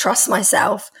learn to trust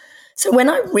myself. So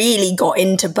when I really got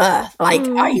into birth, like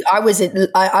I was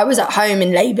at home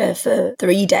in labour for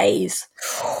 3 days.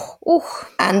 Ooh.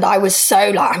 And I was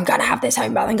so like, I'm going to have this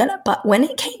home birth. But when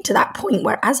it came to that point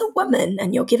where, as a woman,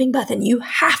 and you're giving birth, and you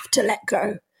have to let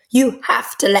go. You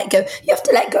have to let go. You have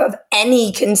to let go of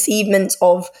any conceivance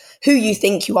of who you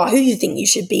think you are, who you think you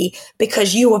should be,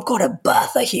 because you have got to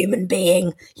birth a human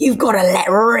being. You've got to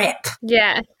let rip.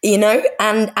 Yeah.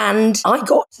 And I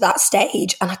got to that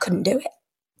stage and I couldn't do it.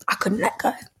 I couldn't let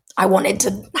go. I wanted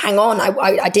to hang on.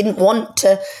 I didn't want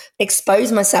to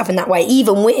expose myself in that way,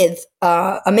 even with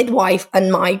a midwife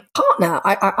and my partner.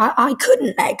 I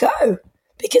couldn't let go,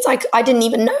 because I didn't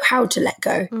even know how to let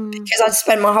go, because I'd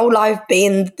spent my whole life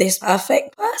being this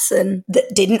perfect person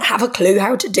that didn't have a clue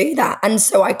how to do that. And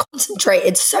so I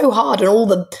concentrated so hard on all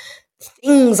the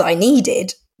things I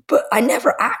needed, but I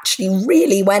never actually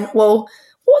really went, well,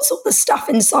 what's all the stuff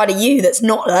inside of you that's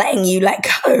not letting you let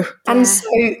go? Yeah. And so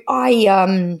I,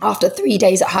 after 3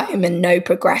 days at home and no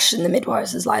progression, the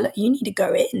midwife was like, look, you need to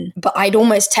go in. But I'd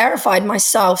almost terrified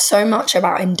myself so much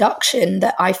about induction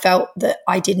that I felt that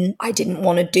I didn't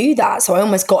want to do that. So I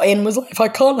almost got in, was like, if I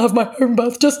can't have my home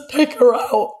birth, just take her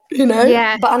out,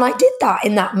 Yeah. And I did that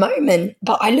in that moment.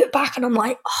 But I look back and I'm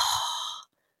like,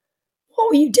 what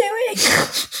were you doing?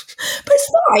 But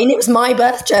it's fine. It was my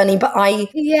birth journey. But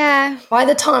by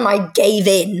the time I gave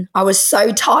in, I was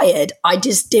so tired. I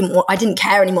didn't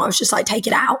care anymore. I was just like, take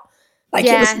it out. Like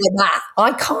it was like that.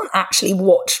 I can't actually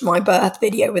watch my birth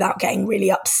video without getting really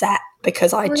upset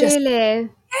because I just,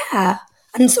 yeah.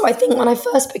 And so I think when I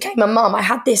first became a mum, I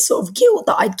had this sort of guilt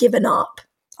that I'd given up.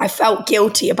 I felt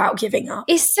guilty about giving up.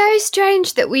 It's so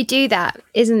strange that we do that,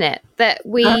 isn't it? That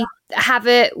we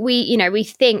we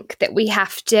think that we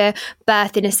have to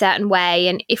birth in a certain way.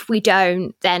 And if we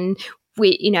don't, then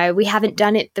we haven't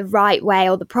done it the right way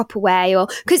or the proper way, or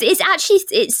because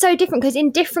it's so different, because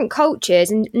in different cultures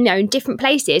and in different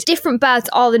places, different births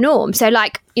are the norm. So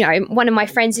like, one of my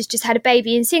friends has just had a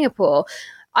baby in Singapore.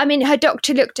 I mean, her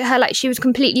doctor looked at her like she was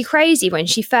completely crazy when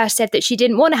she first said that she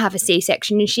didn't want to have a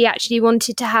C-section and she actually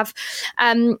wanted to have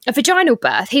a vaginal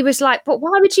birth. He was like, but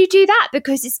why would you do that?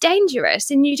 Because it's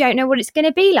dangerous and you don't know what it's going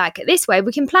to be like. This way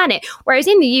we can plan it. Whereas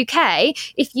in the UK,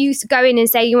 if you go in and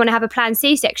say you want to have a planned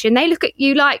C-section, they look at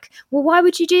you like, well, why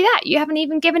would you do that? You haven't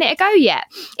even given it a go yet.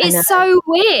 It's so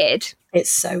weird.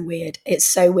 It's so weird. It's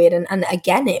so weird. And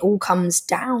again, it all comes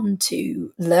down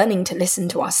to learning to listen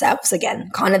to ourselves again,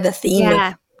 kind of the theme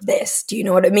of this. Do you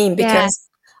know what I mean? Because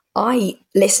I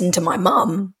listened to my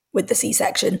mum with the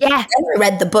C-section. Then I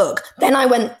read the book. Then I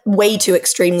went way too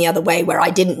extreme the other way where I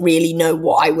didn't really know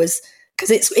what I was,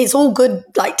 because it's all good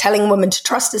like telling a woman to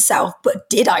trust herself, but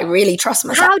did I really trust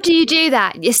myself? How do you do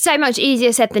that? It's so much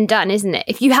easier said than done, isn't it?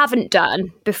 If you haven't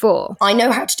done before. I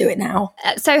know how to do it now.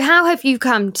 So how have you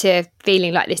come to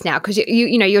feeling like this now? Because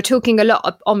you're talking a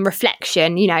lot on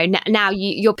reflection. Now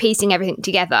you're piecing everything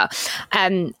together.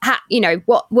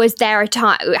 What was there a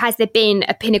time? Has there been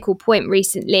a pinnacle point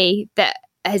recently that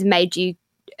has made you,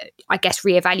 I guess,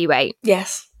 reevaluate?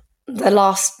 Yes. The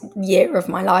last year of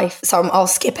my life. So I'll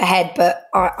skip ahead, but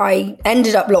I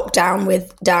ended up locked down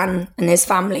with Dan and his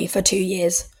family for 2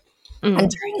 years. And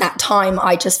during that time,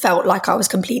 I just felt like I was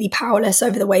completely powerless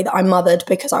over the way that I mothered,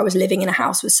 because I was living in a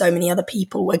house with so many other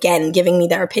people, again, giving me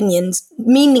their opinions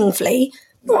meaningfully,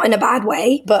 not in a bad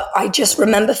way. But I just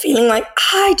remember feeling like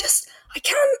I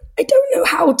don't know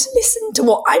how to listen to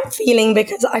what I'm feeling,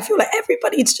 because I feel like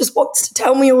everybody just wants to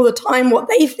tell me all the time what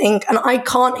they think and I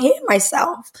can't hear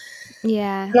myself.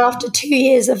 Yeah. And after 2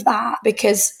 years of that,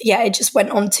 because it just went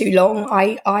on too long,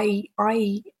 I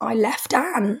left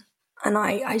Dan and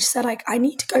I said I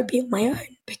need to go be on my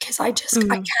own, because I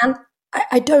can't,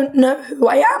 I don't know who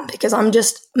I am, because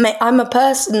I'm a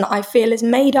person that I feel is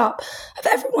made up of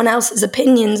everyone else's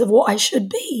opinions of what I should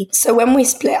be. So when we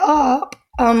split up,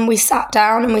 we sat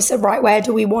down and we said, right, where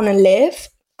do we want to live?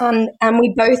 And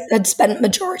we both had spent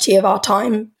majority of our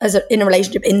time in a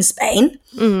relationship in Spain.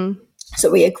 So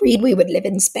we agreed we would live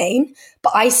in Spain.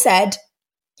 But I said,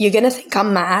 you're going to think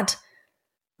I'm mad,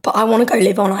 but I want to go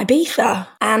live on Ibiza.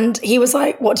 And he was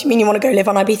like, what do you mean you want to go live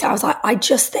on Ibiza? I was like, I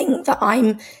just think that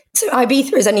so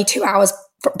Ibiza is only 2 hours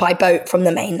by boat from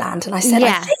the mainland. And I said,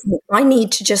 I think I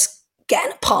need to just get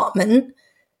an apartment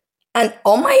and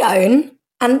on my own.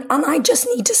 And I just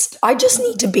need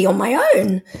to be on my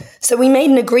own. So we made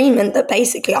an agreement that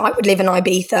basically I would live in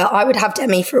Ibiza, I would have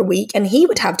Demi for a week, and he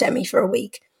would have Demi for a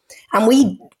week. And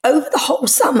we, over the whole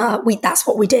summer, that's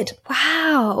what we did.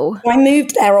 Wow. I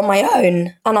moved there on my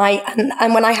own.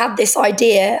 And when I had this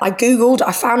idea, I Googled,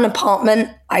 I found an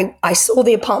apartment. I saw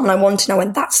the apartment I wanted and I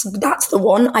went, that's the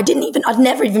one. I'd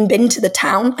never even been to the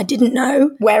town. I didn't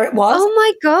know where it was. Oh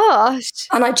my gosh.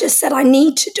 And I just said, I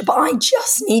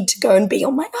just need to go and be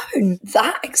on my own.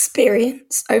 That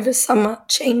experience over summer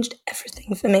changed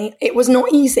everything for me. It was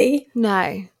not easy.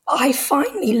 No. I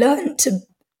finally learned to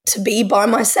be by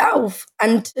myself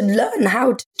and to learn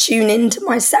how to tune into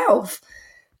myself.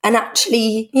 And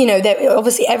actually,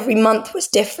 obviously every month was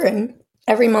different.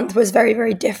 Every month was very,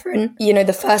 very different.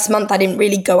 The first month I didn't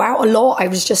really go out a lot. I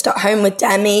was just at home with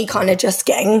Demi, kind of just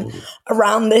getting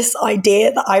around this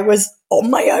idea that I was on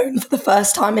my own for the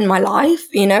first time in my life,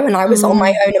 and I was on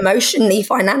my own emotionally,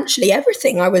 financially,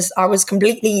 everything. I was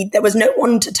completely, there was no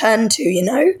one to turn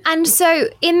to, And so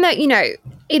in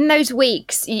those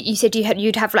weeks, you said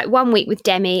you'd have like 1 week with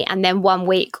Demi and then 1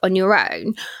 week on your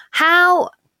own. How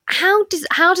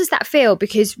does that feel?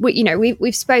 Because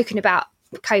we've spoken about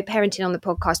co-parenting on the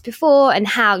podcast before, and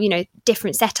how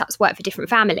different setups work for different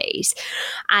families.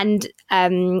 And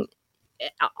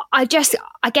I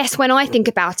guess when I think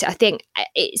about it, I think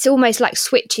it's almost like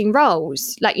switching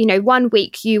roles. Like 1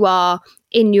 week you are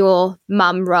in your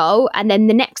mum role, and then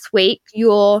the next week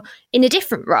you're in a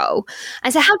different role.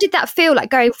 And so how did that feel, like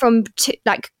going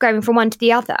from one to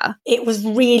the other? It was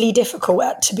really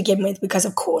difficult to begin with, because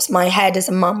of course my head as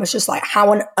a mum was just like,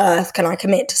 how on earth can I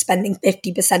commit to spending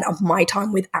 50% of my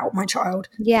time without my child?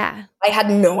 Yeah. I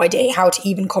had no idea how to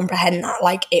even comprehend that.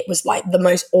 Like, it was like the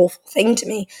most awful thing to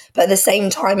me. But at the same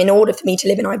time, in order for me to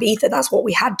live in Ibiza, that's what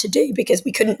we had to do, because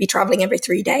we couldn't be traveling every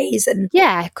 3 days. And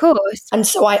yeah, of course. And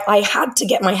so I had to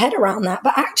get my head around that.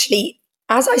 But actually,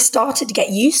 as I started to get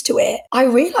used to it, I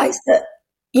realized that,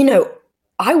 you know,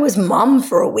 I was mum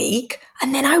for a week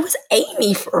and then I was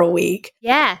Amy for a week.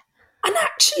 Yeah. And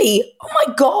actually, oh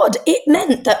my God, it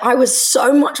meant that I was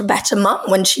so much better mum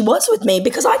when she was with me,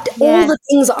 because I did all the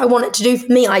things that I wanted to do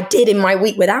for me, I did in my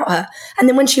week without her. And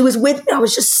then when she was with me, I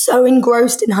was just so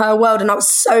engrossed in her world and I was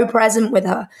so present with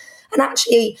her. And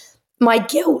actually, my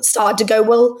guilt started to go,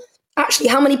 well, actually,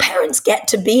 how many parents get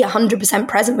to be 100%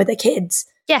 present with their kids?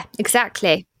 Yeah,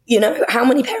 exactly. You know, how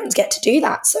many parents get to do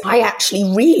that? So I actually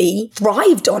really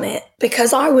thrived on it,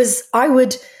 because I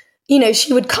would, you know,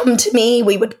 she would come to me,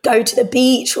 we would go to the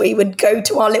beach, we would go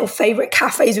to our little favourite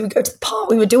cafes, we would go to the park,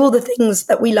 we would do all the things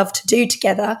that we love to do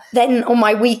together. Then on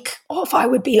my week off, I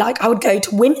would go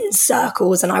to women's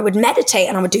circles and I would meditate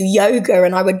and I would do yoga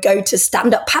and I would go to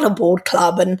stand-up paddleboard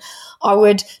club and I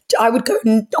would go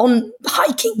on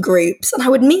hiking groups and I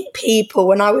would meet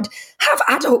people and I would have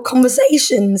adult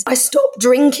conversations. I stopped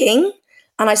drinking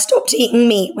and I stopped eating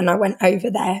meat when I went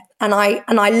over there. And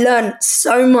I learned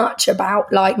so much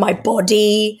about like my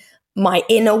body, my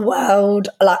inner world.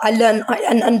 Like I learned,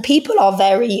 and people are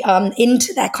very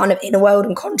into their kind of inner world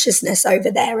and consciousness over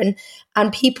there.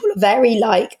 And people are very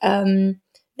like,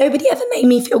 nobody ever made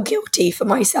me feel guilty for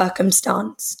my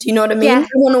circumstance. Do you know what I mean? Yeah.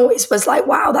 Everyone always was like,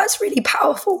 wow, that's really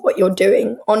powerful what you're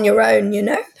doing on your own, you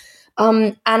know?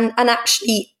 And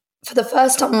actually, for the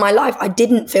first time in my life, I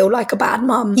didn't feel like a bad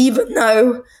mum, even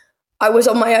though I was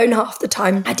on my own half the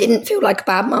time. I didn't feel like a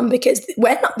bad mum, because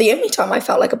the only time I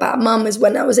felt like a bad mum is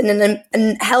when I was in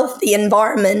an healthy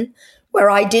environment where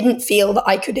I didn't feel that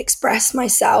I could express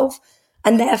myself.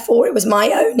 And therefore, it was my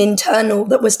own internal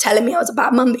that was telling me I was a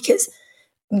bad mum,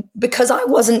 because I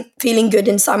wasn't feeling good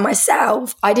inside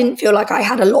myself. I didn't feel like I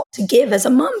had a lot to give as a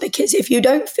mum, because if you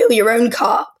don't fill your own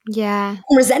cup,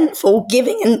 resentful,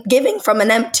 giving from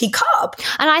an empty cup.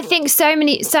 And I think so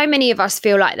many of us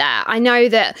feel like that. I know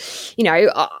that, you know,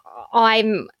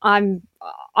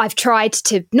 I've tried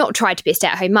to not try to be a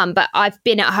stay-at-home mum, but I've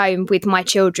been at home with my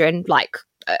children like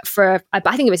for I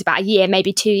think it was about a year,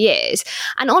 maybe 2 years,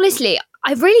 and honestly,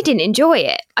 I really didn't enjoy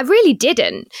it. I really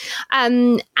didn't.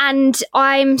 And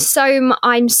I'm so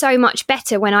much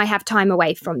better when I have time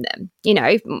away from them. You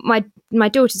know, my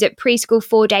daughter's at preschool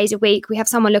 4 days a week. We have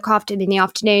someone look after them in the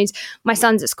afternoons. My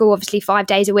son's at school, obviously 5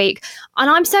 days a week. And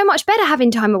I'm so much better having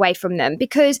time away from them,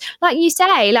 because like you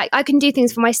say, like I can do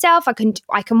things for myself. I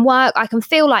can work, I can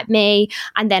feel like me.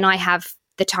 And then I have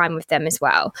the time with them as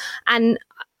well. And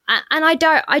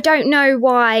I don't know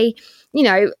why, you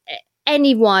know,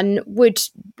 anyone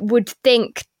would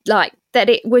think like that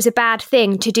it was a bad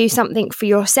thing to do something for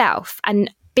yourself.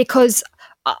 And because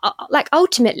like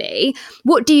ultimately,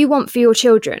 what do you want for your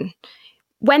children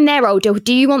when they're older?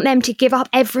 Do you want them to give up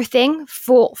everything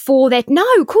for their... No,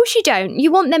 of course you don't.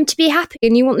 You want them to be happy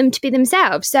and you want them to be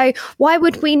themselves. So why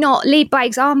would we not lead by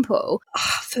example?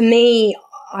 For me,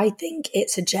 I think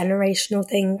it's a generational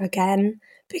thing again.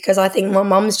 Because I think my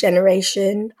mum's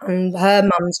generation and her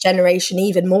mum's generation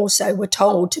even more so were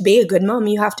told to be a good mum,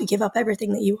 you have to give up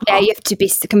everything that you are. Yeah, you have to be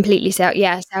completely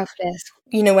selfless.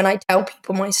 You know, when I tell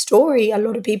people my story, a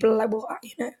lot of people are like, well,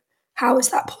 you know, how is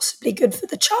that possibly good for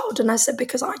the child? And I said,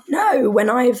 because I know when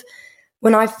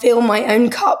I fill my own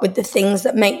cup with the things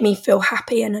that make me feel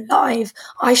happy and alive,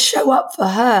 I show up for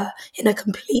her in a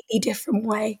completely different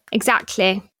way.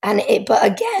 Exactly. But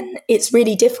again, it's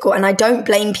really difficult. And I don't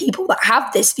blame people that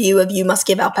have this view of you must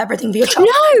give up everything for your child.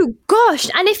 No, gosh.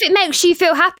 And if it makes you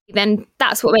feel happy, then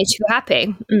that's what makes you feel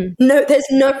happy. Mm. No, there's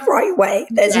no right way.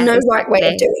 There's no right way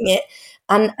of doing it.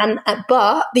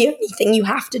 But the only thing you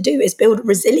have to do is build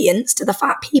resilience to the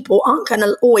fact people aren't going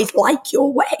to always like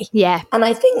your way. Yeah. And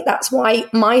I think that's why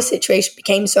my situation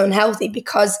became so unhealthy,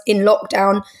 because in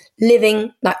lockdown,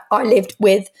 I lived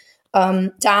with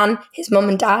Dan, his mum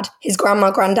and dad, his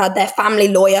grandma, granddad, their family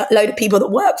lawyer, a load of people that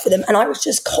work for them. And I was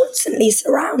just constantly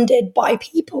surrounded by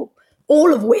people,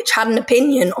 all of which had an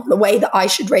opinion on the way that I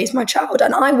should raise my child.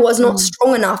 And I was not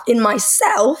strong enough in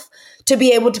myself to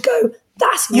be able to go,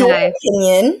 that's your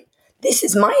opinion. This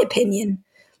is my opinion.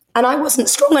 And I wasn't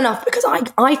strong enough because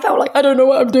I felt like I don't know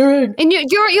what I'm doing. And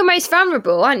you're at your most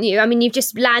vulnerable, aren't you? I mean, you've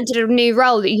just landed a new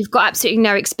role that you've got absolutely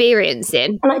no experience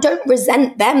in. And I don't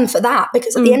resent them for that,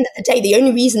 because at the end of the day, the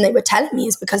only reason they were telling me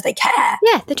is because they care.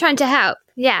 Yeah, they're trying to help.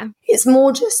 Yeah. It's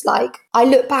more just like, I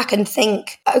look back and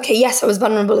think, okay, yes, I was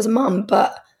vulnerable as a mum,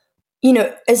 but, you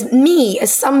know,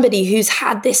 as somebody who's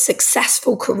had this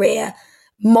successful career,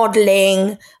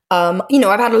 modelling, you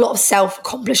know, I've had a lot of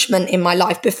self-accomplishment in my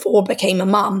life before I became a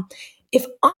mum. If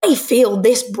I feel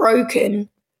this broken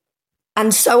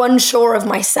and so unsure of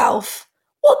myself,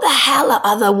 what the hell are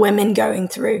other women going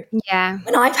through? Yeah.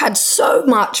 And I've had so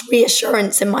much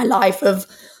reassurance in my life of,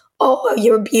 oh,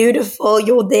 you're beautiful,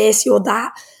 you're this, you're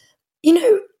that. You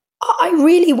know, I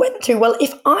really went through, well,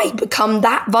 if I become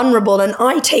that vulnerable and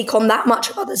I take on that much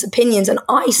of others' opinions and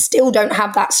I still don't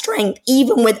have that strength,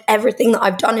 even with everything that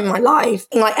I've done in my life,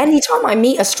 and like anytime I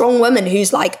mean a strong woman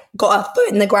who's like got her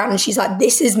foot in the ground and she's like,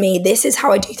 this is me, this is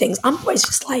how I do things, I'm always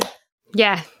just like,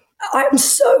 yeah. I'm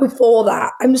so for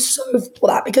that. I'm so for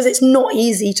that, because it's not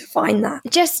easy to find that.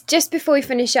 Just before we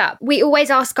finish up, we always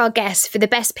ask our guests for the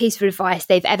best piece of advice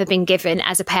they've ever been given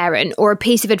as a parent, or a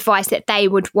piece of advice that they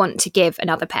would want to give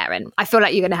another parent. I feel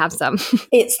like you're going to have some.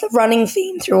 It's the running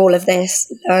theme through all of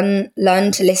this.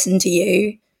 Learn to listen to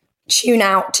you, tune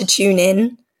out to tune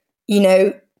in, you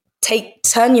know,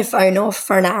 turn your phone off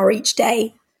for an hour each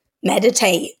day,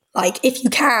 meditate. Like, if you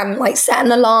can, like, set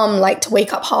an alarm, like, to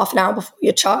wake up half an hour before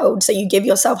your child. So you give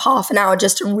yourself half an hour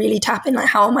just to really tap in, like,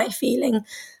 how am I feeling?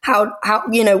 How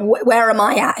you know, where am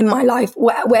I at in my life?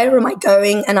 Where am I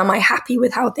going? And am I happy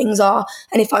with how things are?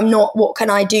 And if I'm not, what can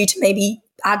I do to maybe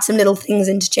add some little things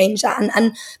in to change that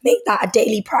and make that a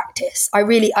daily practice? I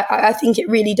think it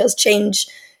really does change.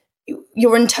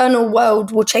 Your internal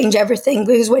world will change everything,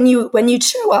 because when you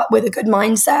show up with a good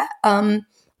mindset,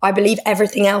 I believe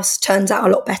everything else turns out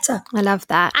a lot better. I love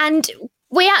that. And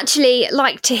we actually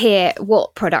like to hear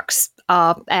what products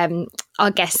our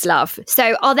guests love.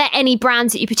 So are there any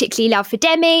brands that you particularly love for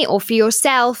Demi or for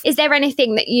yourself? Is there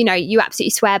anything that, you know, you absolutely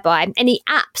swear by? Any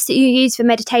apps that you use for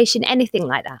meditation, anything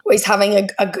like that? Always having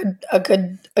a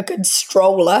good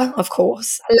stroller, of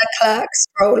course. A Leclerc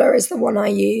stroller is the one I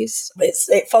use.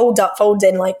 It folds up, folds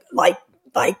in like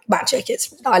magic.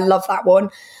 I love that one.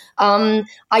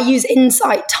 I use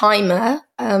Insight Timer,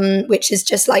 which is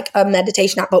just like a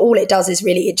meditation app, but all it does is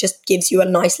really, it just gives you a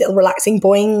nice little relaxing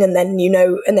boing, and then, you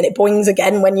know, and then it boings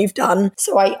again when you've done.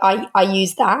 So I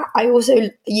use that. I also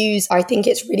use, I think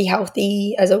it's really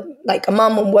healthy as a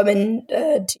mum and woman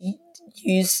to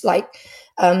use like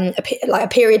a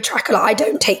period tracker.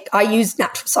 I use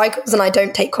natural cycles and I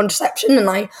don't take contraception, and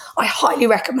I highly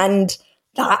recommend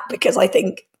that, because I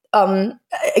think,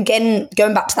 again,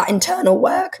 going back to that internal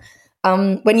work,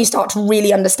 when you start to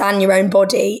really understand your own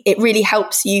body, it really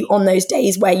helps you on those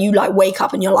days where you like wake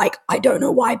up and you're like, I don't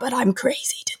know why, but I'm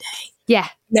crazy today. Yeah.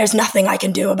 There's nothing I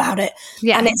can do about it.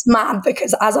 Yeah. And it's mad,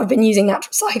 because as I've been using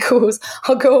natural cycles,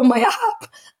 I'll go on my app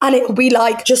and it'll be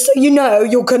like, just so you know,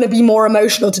 you're going to be more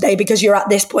emotional today because you're at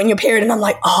this point in your period. And I'm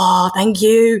like, oh, thank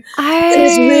you.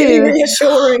 It's really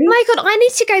reassuring. Oh my God, I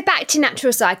need to go back to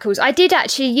natural cycles. I did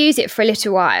actually use it for a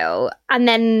little while and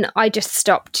then I just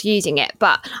stopped using it.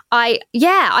 But I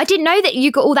didn't know that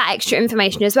you got all that extra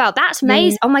information as well. That's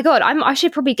amazing. Oh my God, I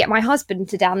should probably get my husband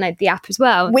to download the app as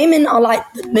well. Women are like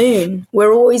the moon.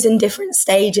 We're always in different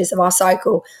stages of our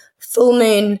cycle. Full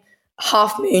moon,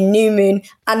 half moon, new moon,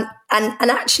 and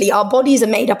actually our bodies are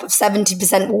made up of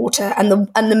 70% water, and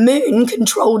the moon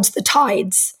controls the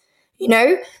tides, you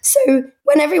know? So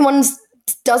when everyone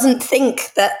doesn't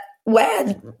think that where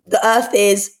the earth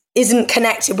isn't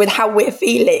connected with how we're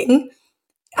feeling,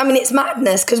 I mean, it's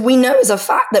madness, because we know as a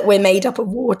fact that we're made up of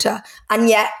water, and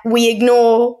yet we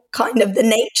ignore kind of the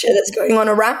nature that's going on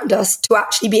around us to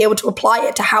actually be able to apply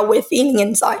it to how we're feeling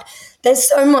inside. There's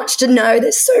so much to know.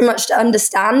 There's so much to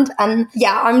understand. And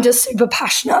yeah, I'm just super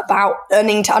passionate about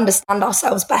learning to understand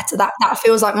ourselves better. That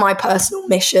feels like my personal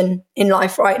mission in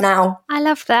life right now. I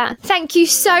love that. Thank you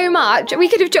so much. We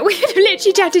could have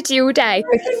literally chatted to you all day.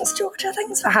 Oh, thanks, Georgia.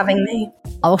 Thanks for having me.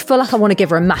 I feel like I want to give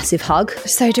her a massive hug.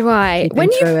 So do I. When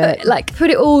you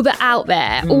put it all out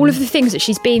there, all of the things that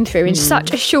she's been through in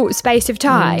such a short space of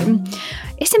time,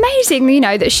 it's amazing, you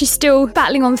know, that she's still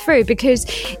battling on through, because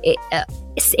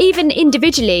it's even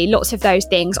individually, lots of those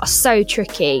things are so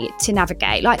tricky to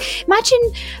navigate. Like, imagine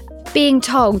being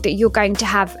told that you're going to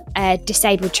have a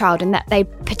disabled child and that they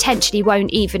potentially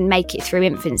won't even make it through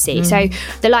infancy. So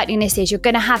the likeliness is you're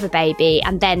going to have a baby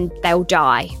and then they'll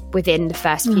die within the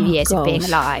first few years of being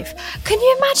alive. Can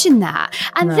you imagine that?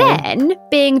 And then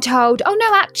being told, oh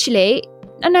no, actually,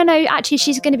 no, actually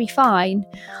she's going to be fine.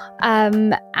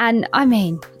 And I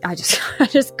mean, I just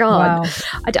can't. Wow.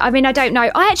 I don't know.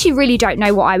 I actually really don't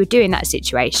know what I would do in that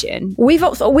situation. We've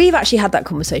actually had that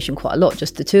conversation quite a lot,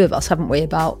 just the two of us, haven't we?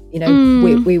 About, you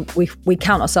know, we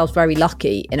count ourselves very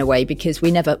lucky in a way, because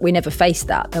we never faced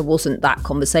that. There wasn't that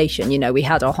conversation. You know, we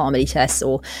had our Harmony tests,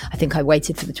 or I think I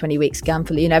waited for the 20-week scan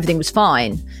for, you know, everything was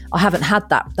fine. I haven't had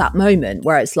that moment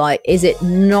where it's like, is it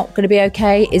not going to be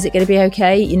okay? Is it going to be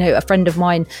okay? You know, a friend of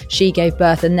mine, she gave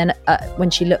birth, and then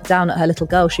when she looked down at her little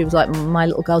girl, she was like, my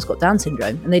little girl's got Down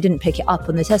syndrome, and they didn't pick it up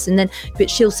on the test. And then, but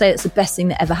she'll say it's the best thing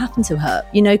that ever happened to her,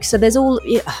 you know. So there's all,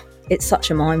 it's such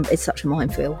a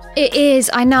minefield. It is,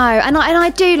 I know. And I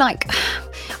do, like,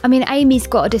 I mean, Amy's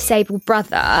got a disabled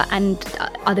brother, and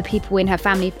other people in her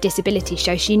family with disabilities,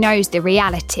 so she knows the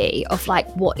reality of like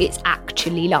what it's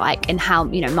actually like, and how,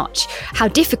 you know, how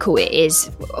difficult it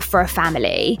is for a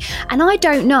family. And I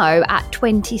don't know, at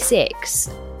 26,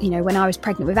 you know, when I was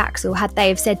pregnant with Axel, had they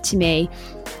have said to me,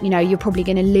 you know, you're probably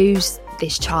going to lose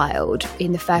this child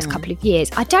in the first couple of years,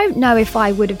 I don't know if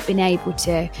I would have been able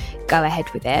to go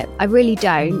ahead with it. I really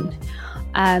don't.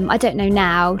 I don't know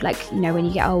now, like, you know, when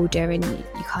you get older and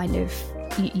you kind of,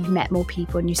 you've met more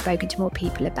people and you've spoken to more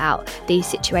people about these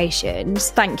situations.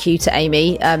 Thank you to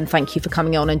Amy. Thank you for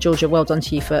coming on. And Georgia, well done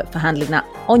to you for handling that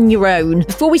on your own.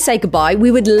 Before we say goodbye,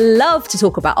 we would love to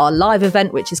talk about our live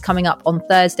event, which is coming up on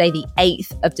Thursday, the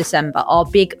 8th of December, our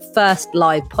big first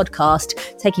live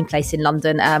podcast taking place in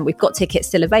London. We've got tickets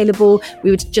still available.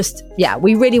 We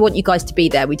really want you guys to be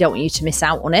there. We don't want you to miss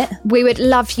out on it. We would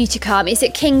love you to come. It's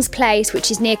at King's Place,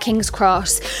 which is near King's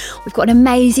Cross. We've got an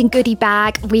amazing goodie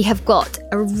bag. We have got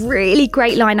a really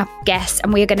great lineup of guests,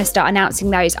 and we are going to start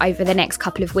announcing those over the next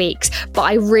couple of weeks. But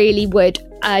I really would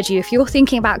urge you, if you're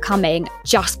thinking about coming,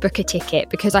 just book a ticket,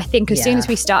 because I think as soon as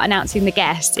we start announcing the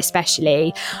guests,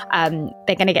 especially,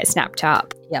 they're going to get snapped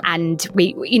up. Yep. And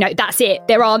we, you know, that's it.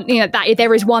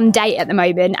 There is one date at the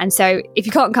moment, and so if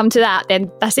you can't come to that, then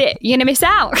that's it. You're gonna miss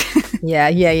out. Yeah,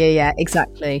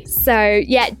 exactly. So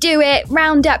yeah, do it.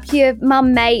 Round up your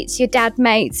mum mates, your dad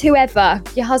mates, whoever,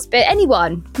 your husband,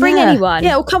 anyone. Bring anyone.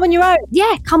 Yeah, or come on your own.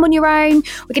 Yeah, come on your own.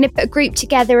 We're going to put a group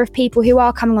together of people who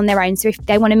are coming on their own. So if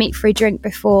they want to meet for a drink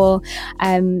before,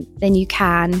 then you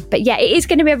can. But yeah, it is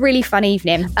going to be a really fun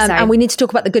evening. And we need to talk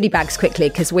about the goodie bags quickly,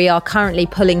 because we are currently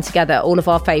pulling together all of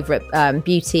our favourite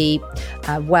beauty,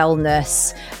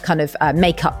 wellness, kind of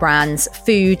makeup brands.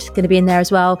 Food going to be in there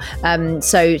as well.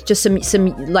 So just some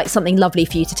like something lovely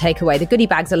for you to take away. The goodie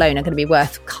bags alone are going to be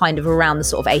worth kind of around the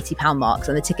sort of £80 marks,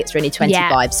 and the tickets are only 25.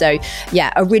 Yeah. So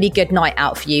yeah, a really good night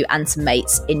out for you and some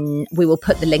mates. We will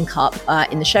put the link up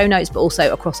in the show notes, but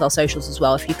also across our socials as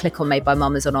well. If you click on Made by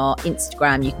Mamas on our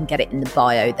Instagram, you can get it in the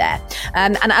bio there.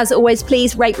 And as always,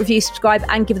 please rate, review, subscribe,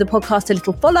 and give the podcast a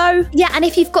little follow. Yeah, and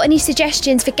if you've got any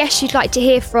suggestions for guests you'd like to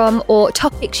hear from, or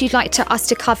topics you'd like us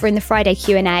to cover in the Friday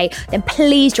Q&A, then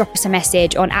please drop us a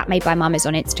message on @MadeByMamas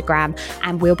on Instagram,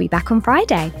 and we'll be back on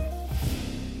Friday.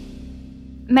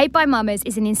 Made by Mamas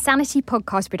is an Insanity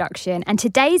podcast production, and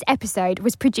today's episode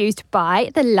was produced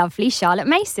by the lovely Charlotte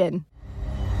Mason.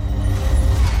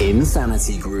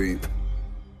 Insanity Group.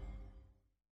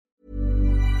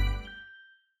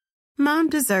 Mom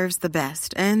deserves the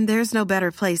best, and there's no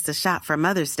better place to shop for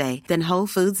Mother's Day than Whole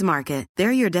Foods Market.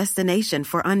 They're your destination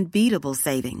for unbeatable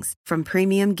savings, from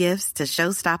premium gifts to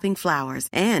show-stopping flowers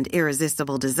and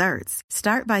irresistible desserts.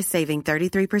 Start by saving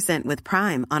 33% with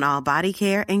Prime on all body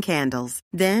care and candles.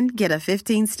 Then get a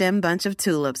 15-stem bunch of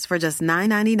tulips for just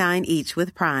 $9.99 each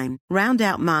with Prime. Round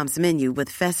out Mom's menu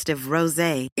with festive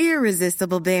rosé,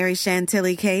 irresistible berry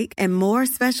chantilly cake, and more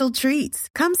special treats.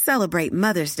 Come celebrate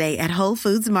Mother's Day at Whole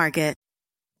Foods Market.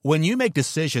 When you make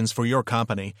decisions for your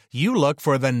company, you look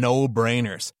for the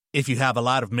no-brainers. If you have a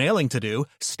lot of mailing to do,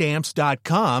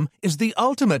 Stamps.com is the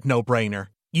ultimate no-brainer.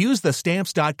 Use the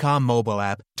Stamps.com mobile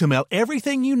app to mail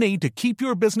everything you need to keep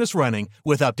your business running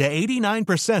with up to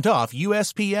 89% off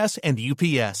USPS and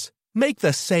UPS. Make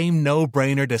the same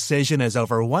no-brainer decision as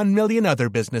over 1 million other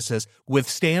businesses with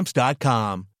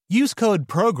Stamps.com. Use code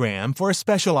PROGRAM for a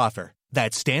special offer.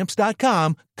 That's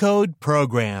Stamps.com, code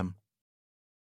PROGRAM.